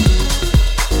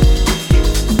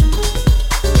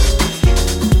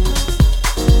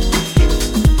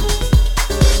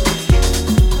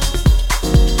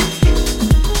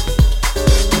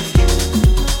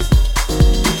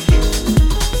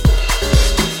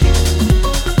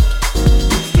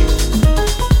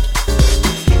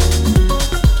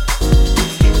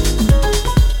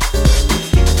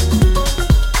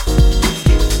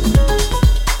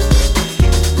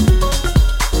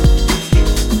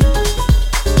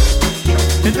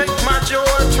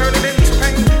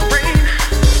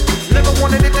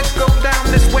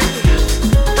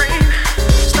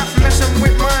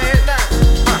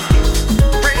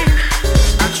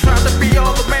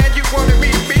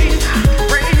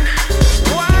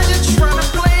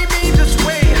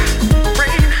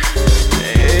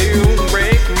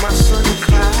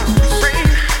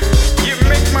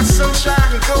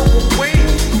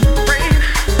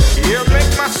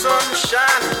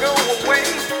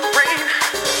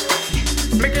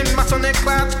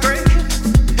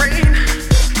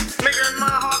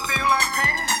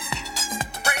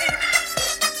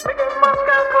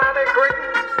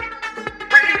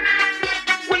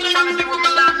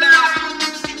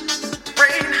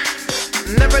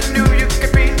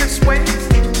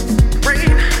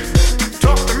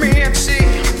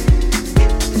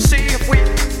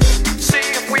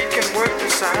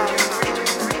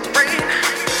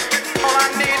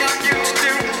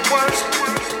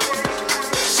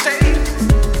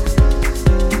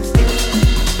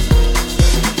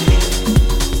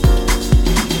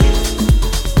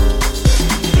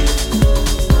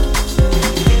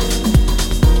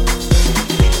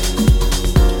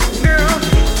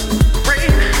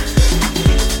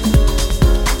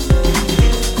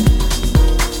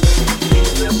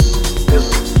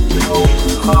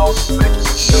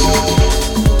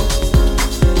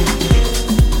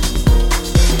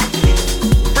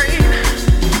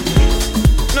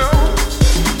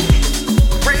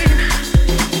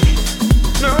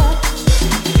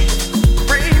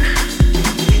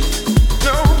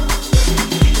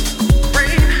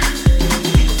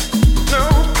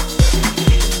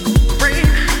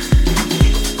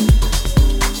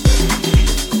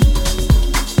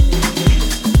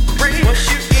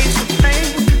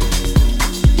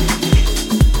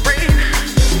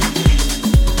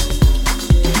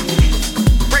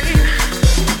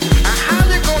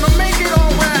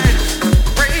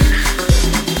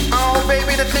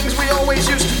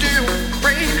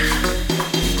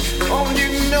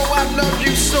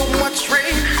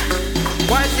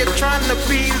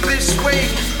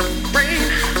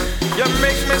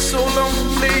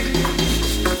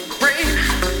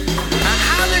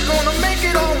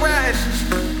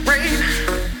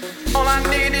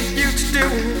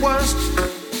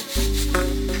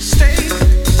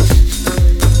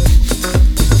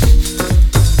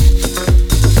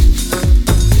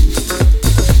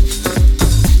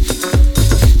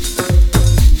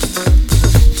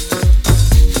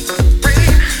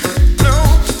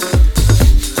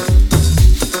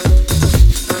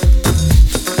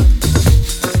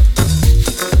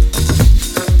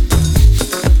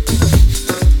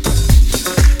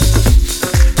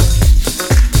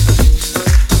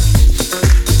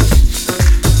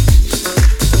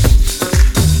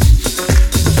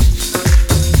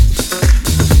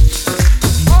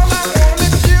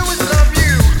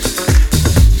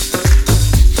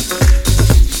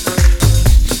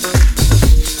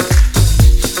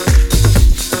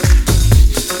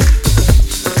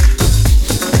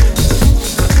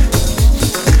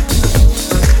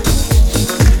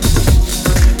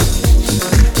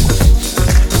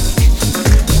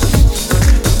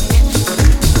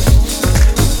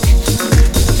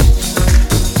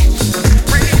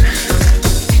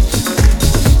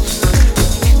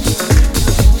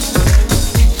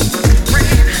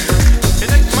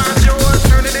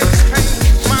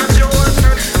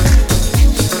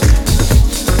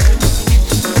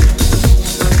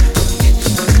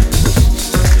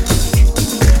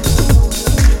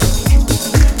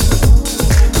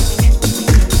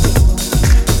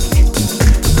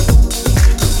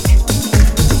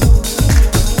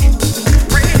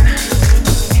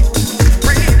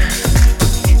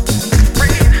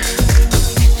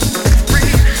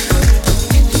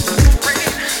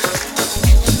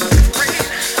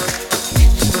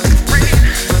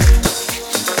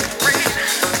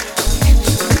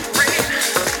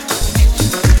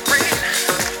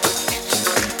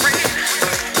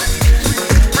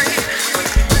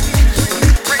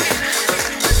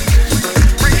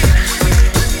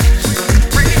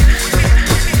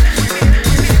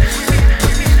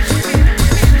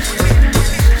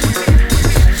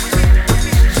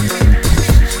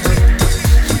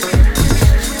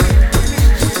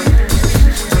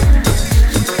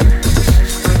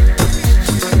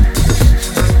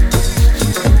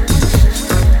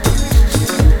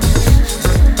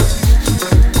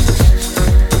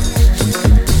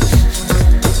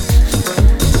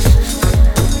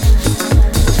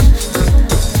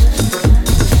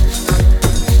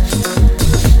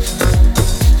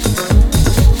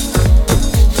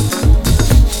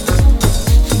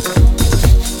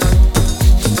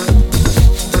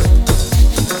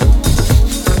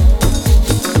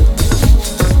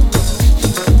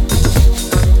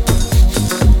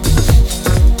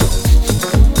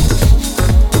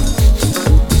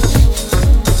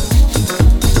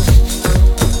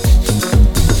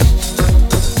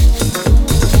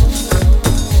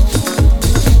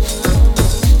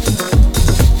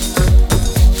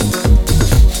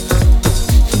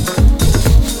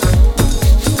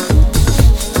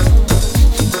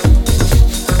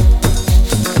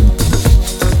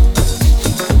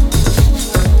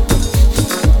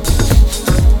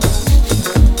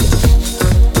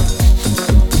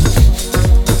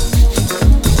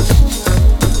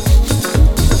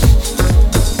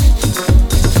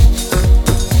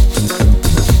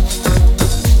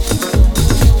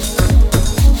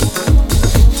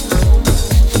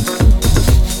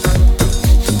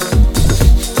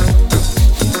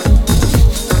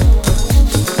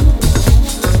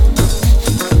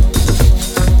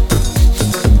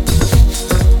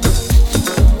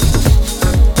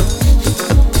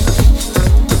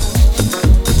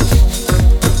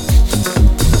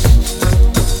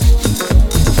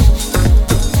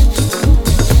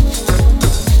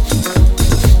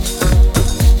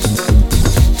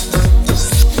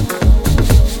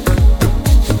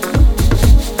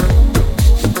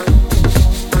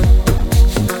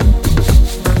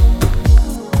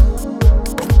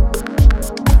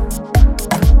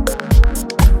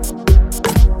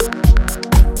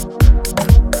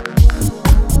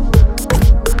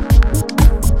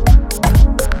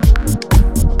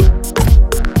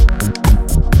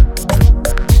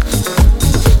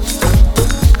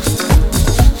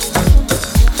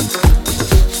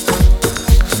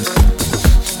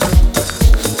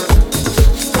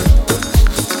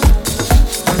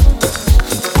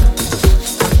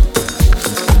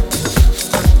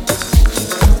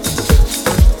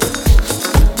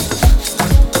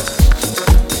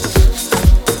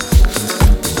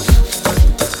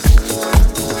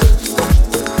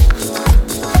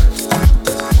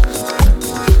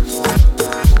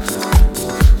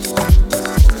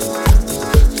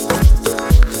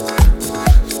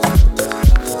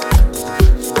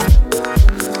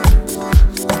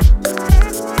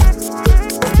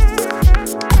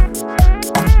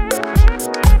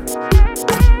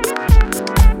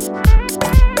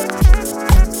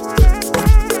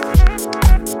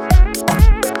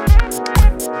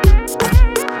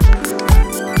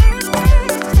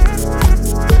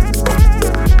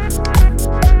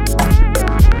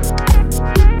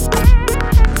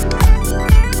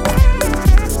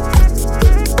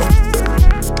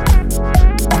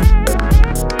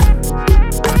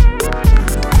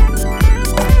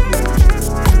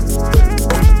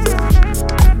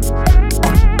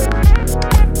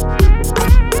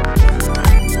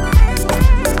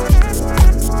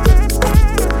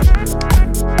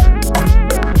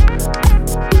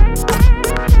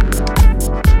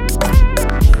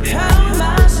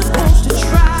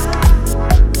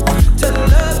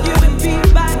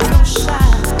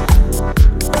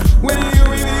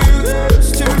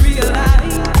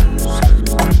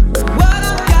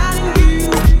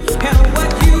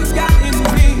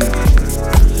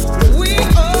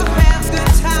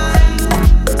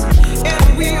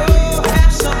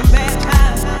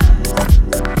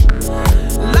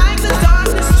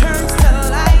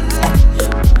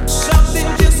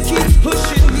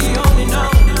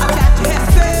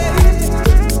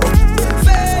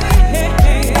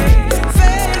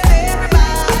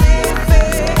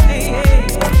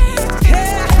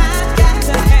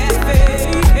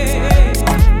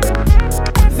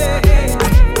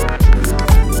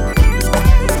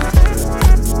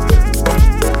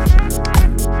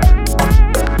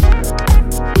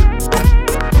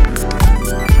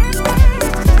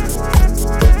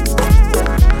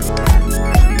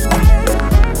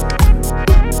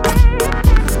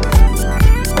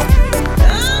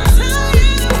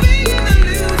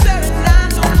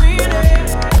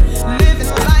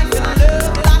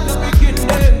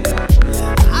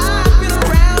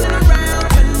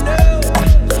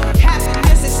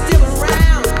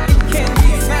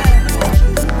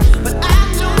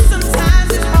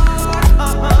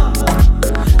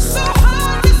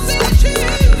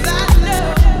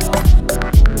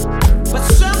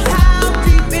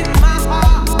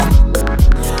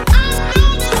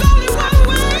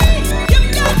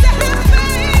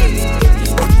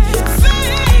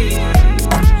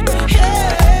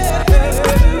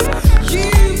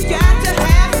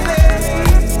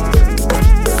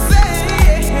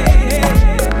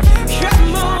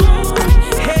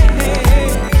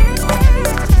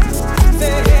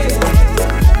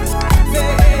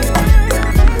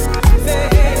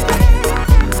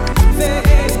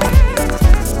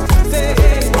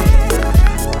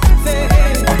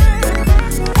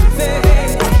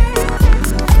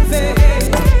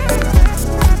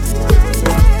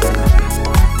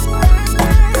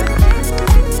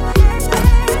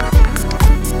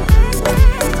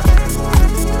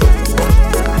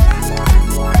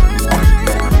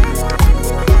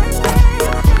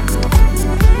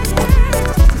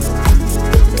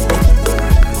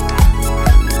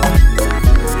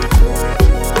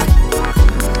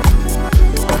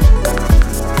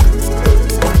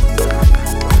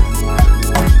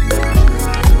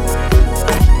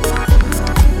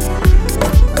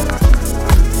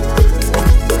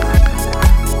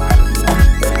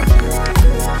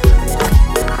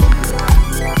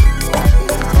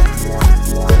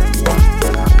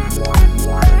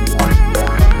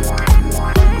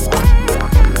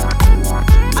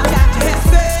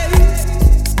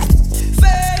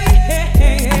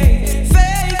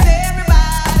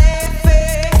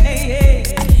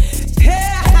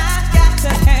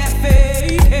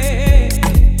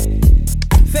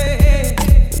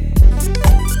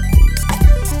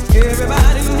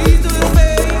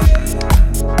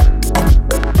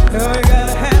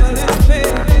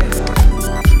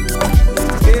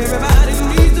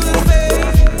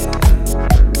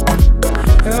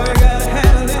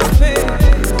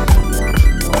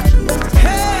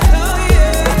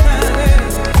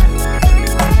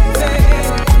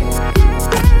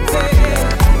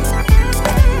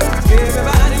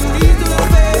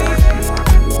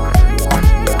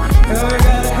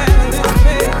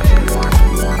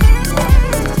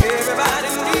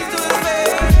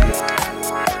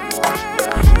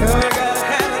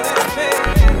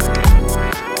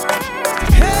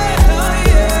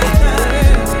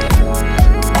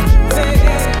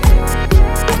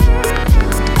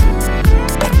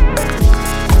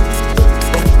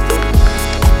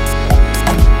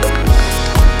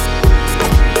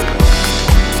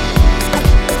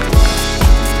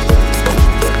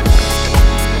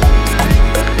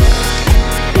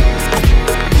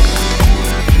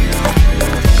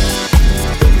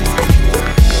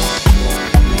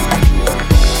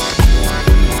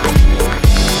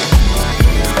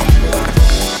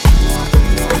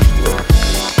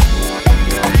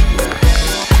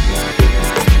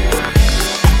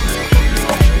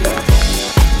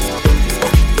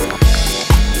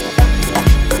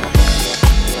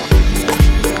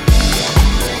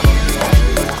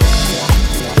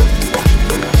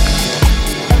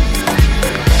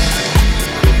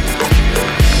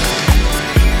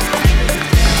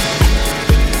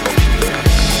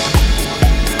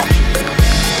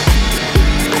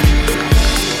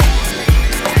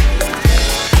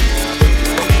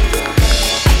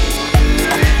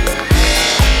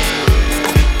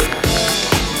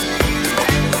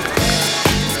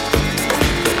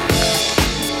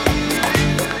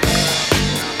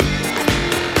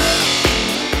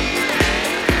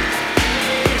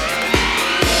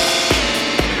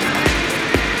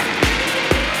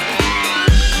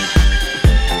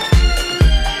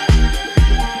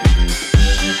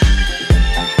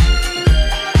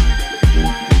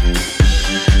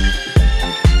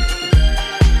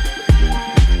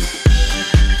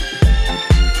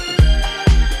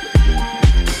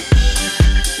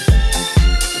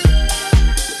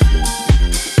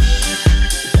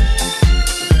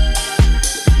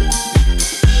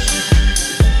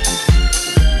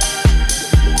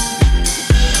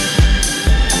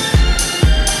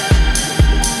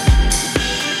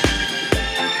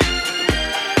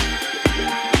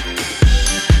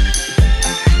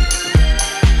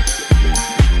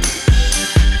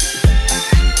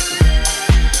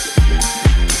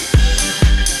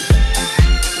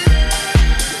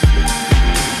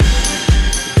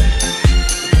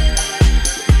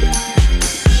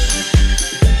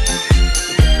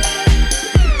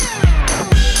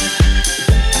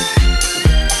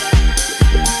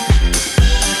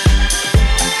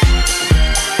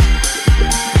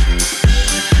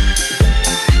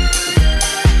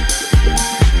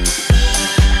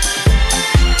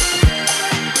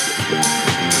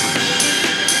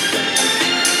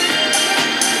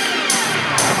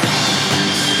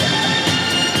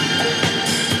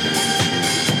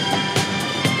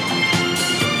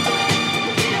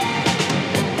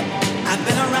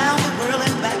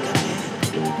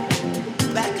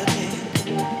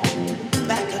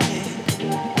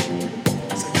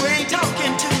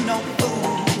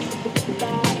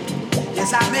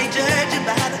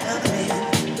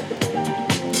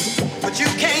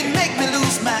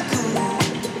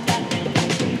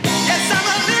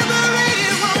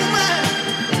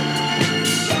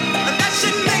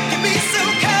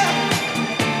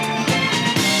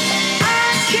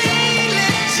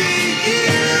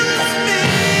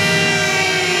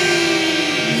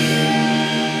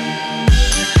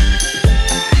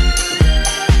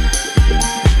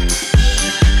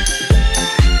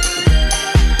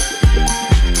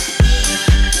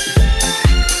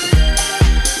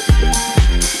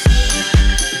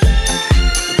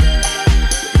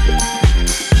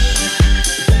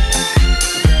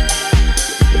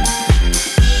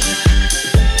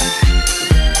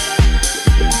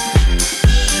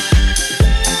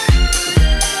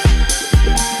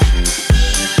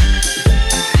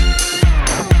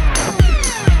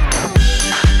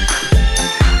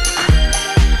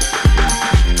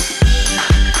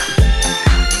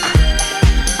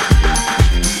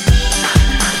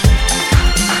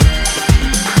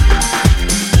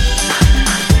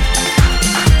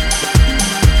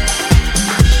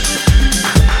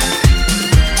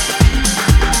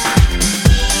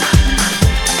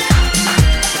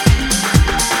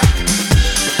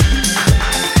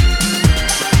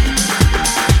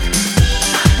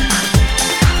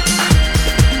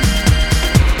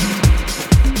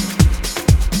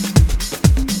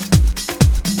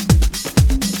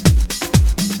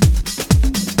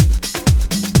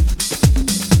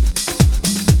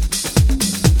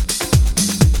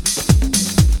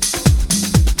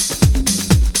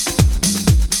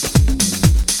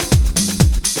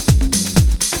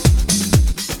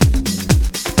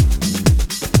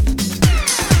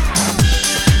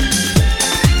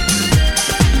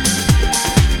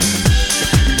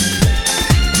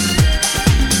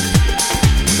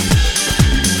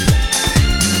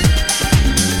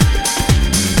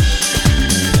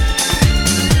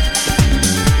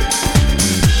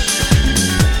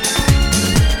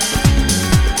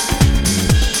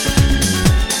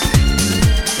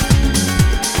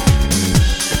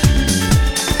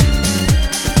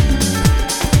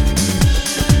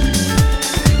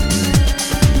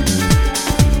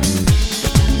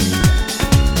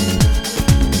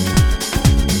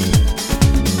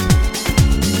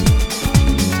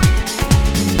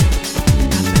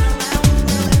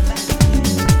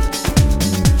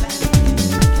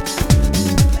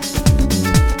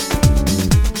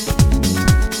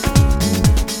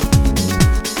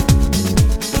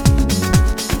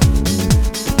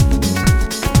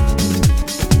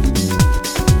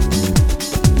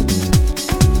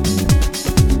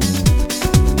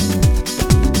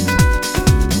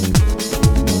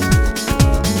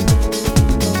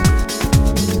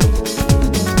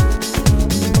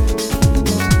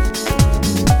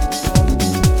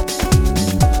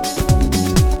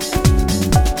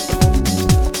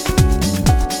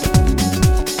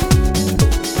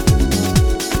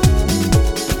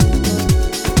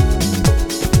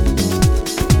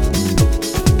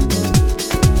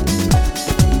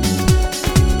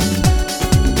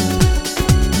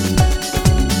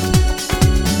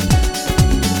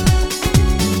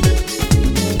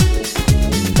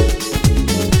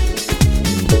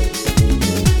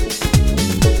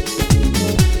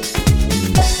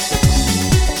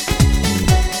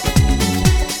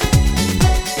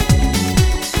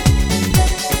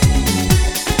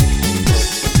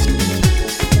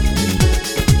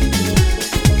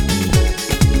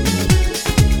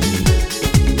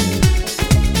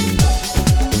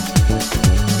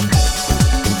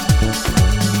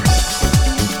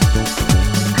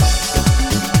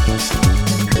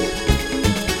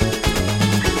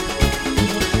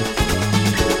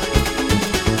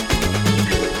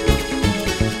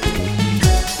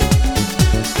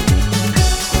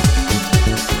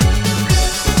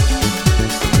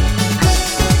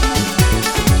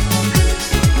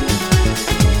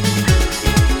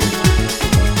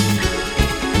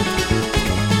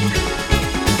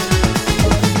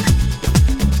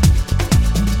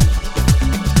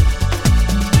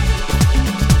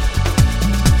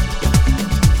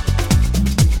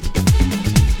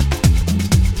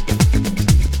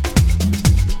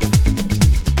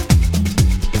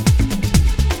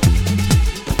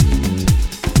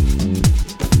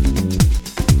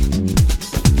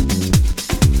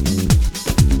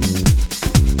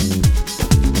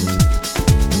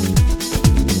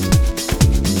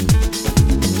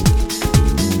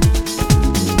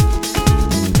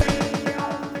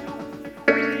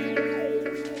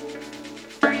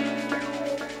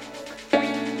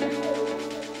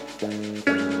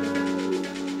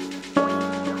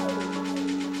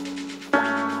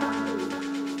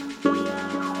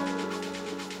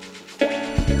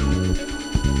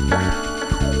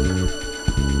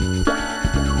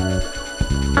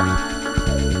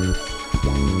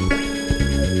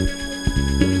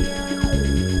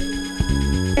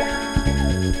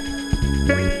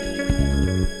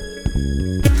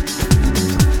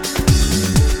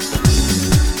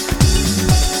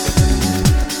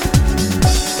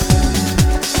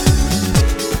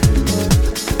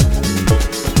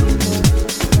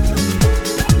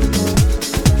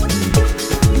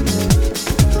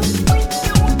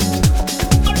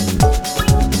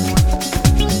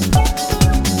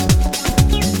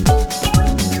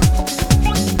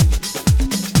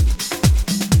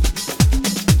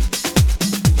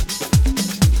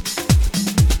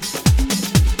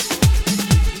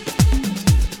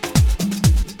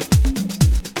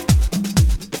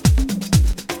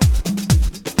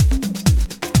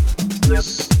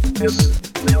 This is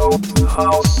the Open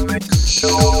House Mix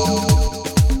Show.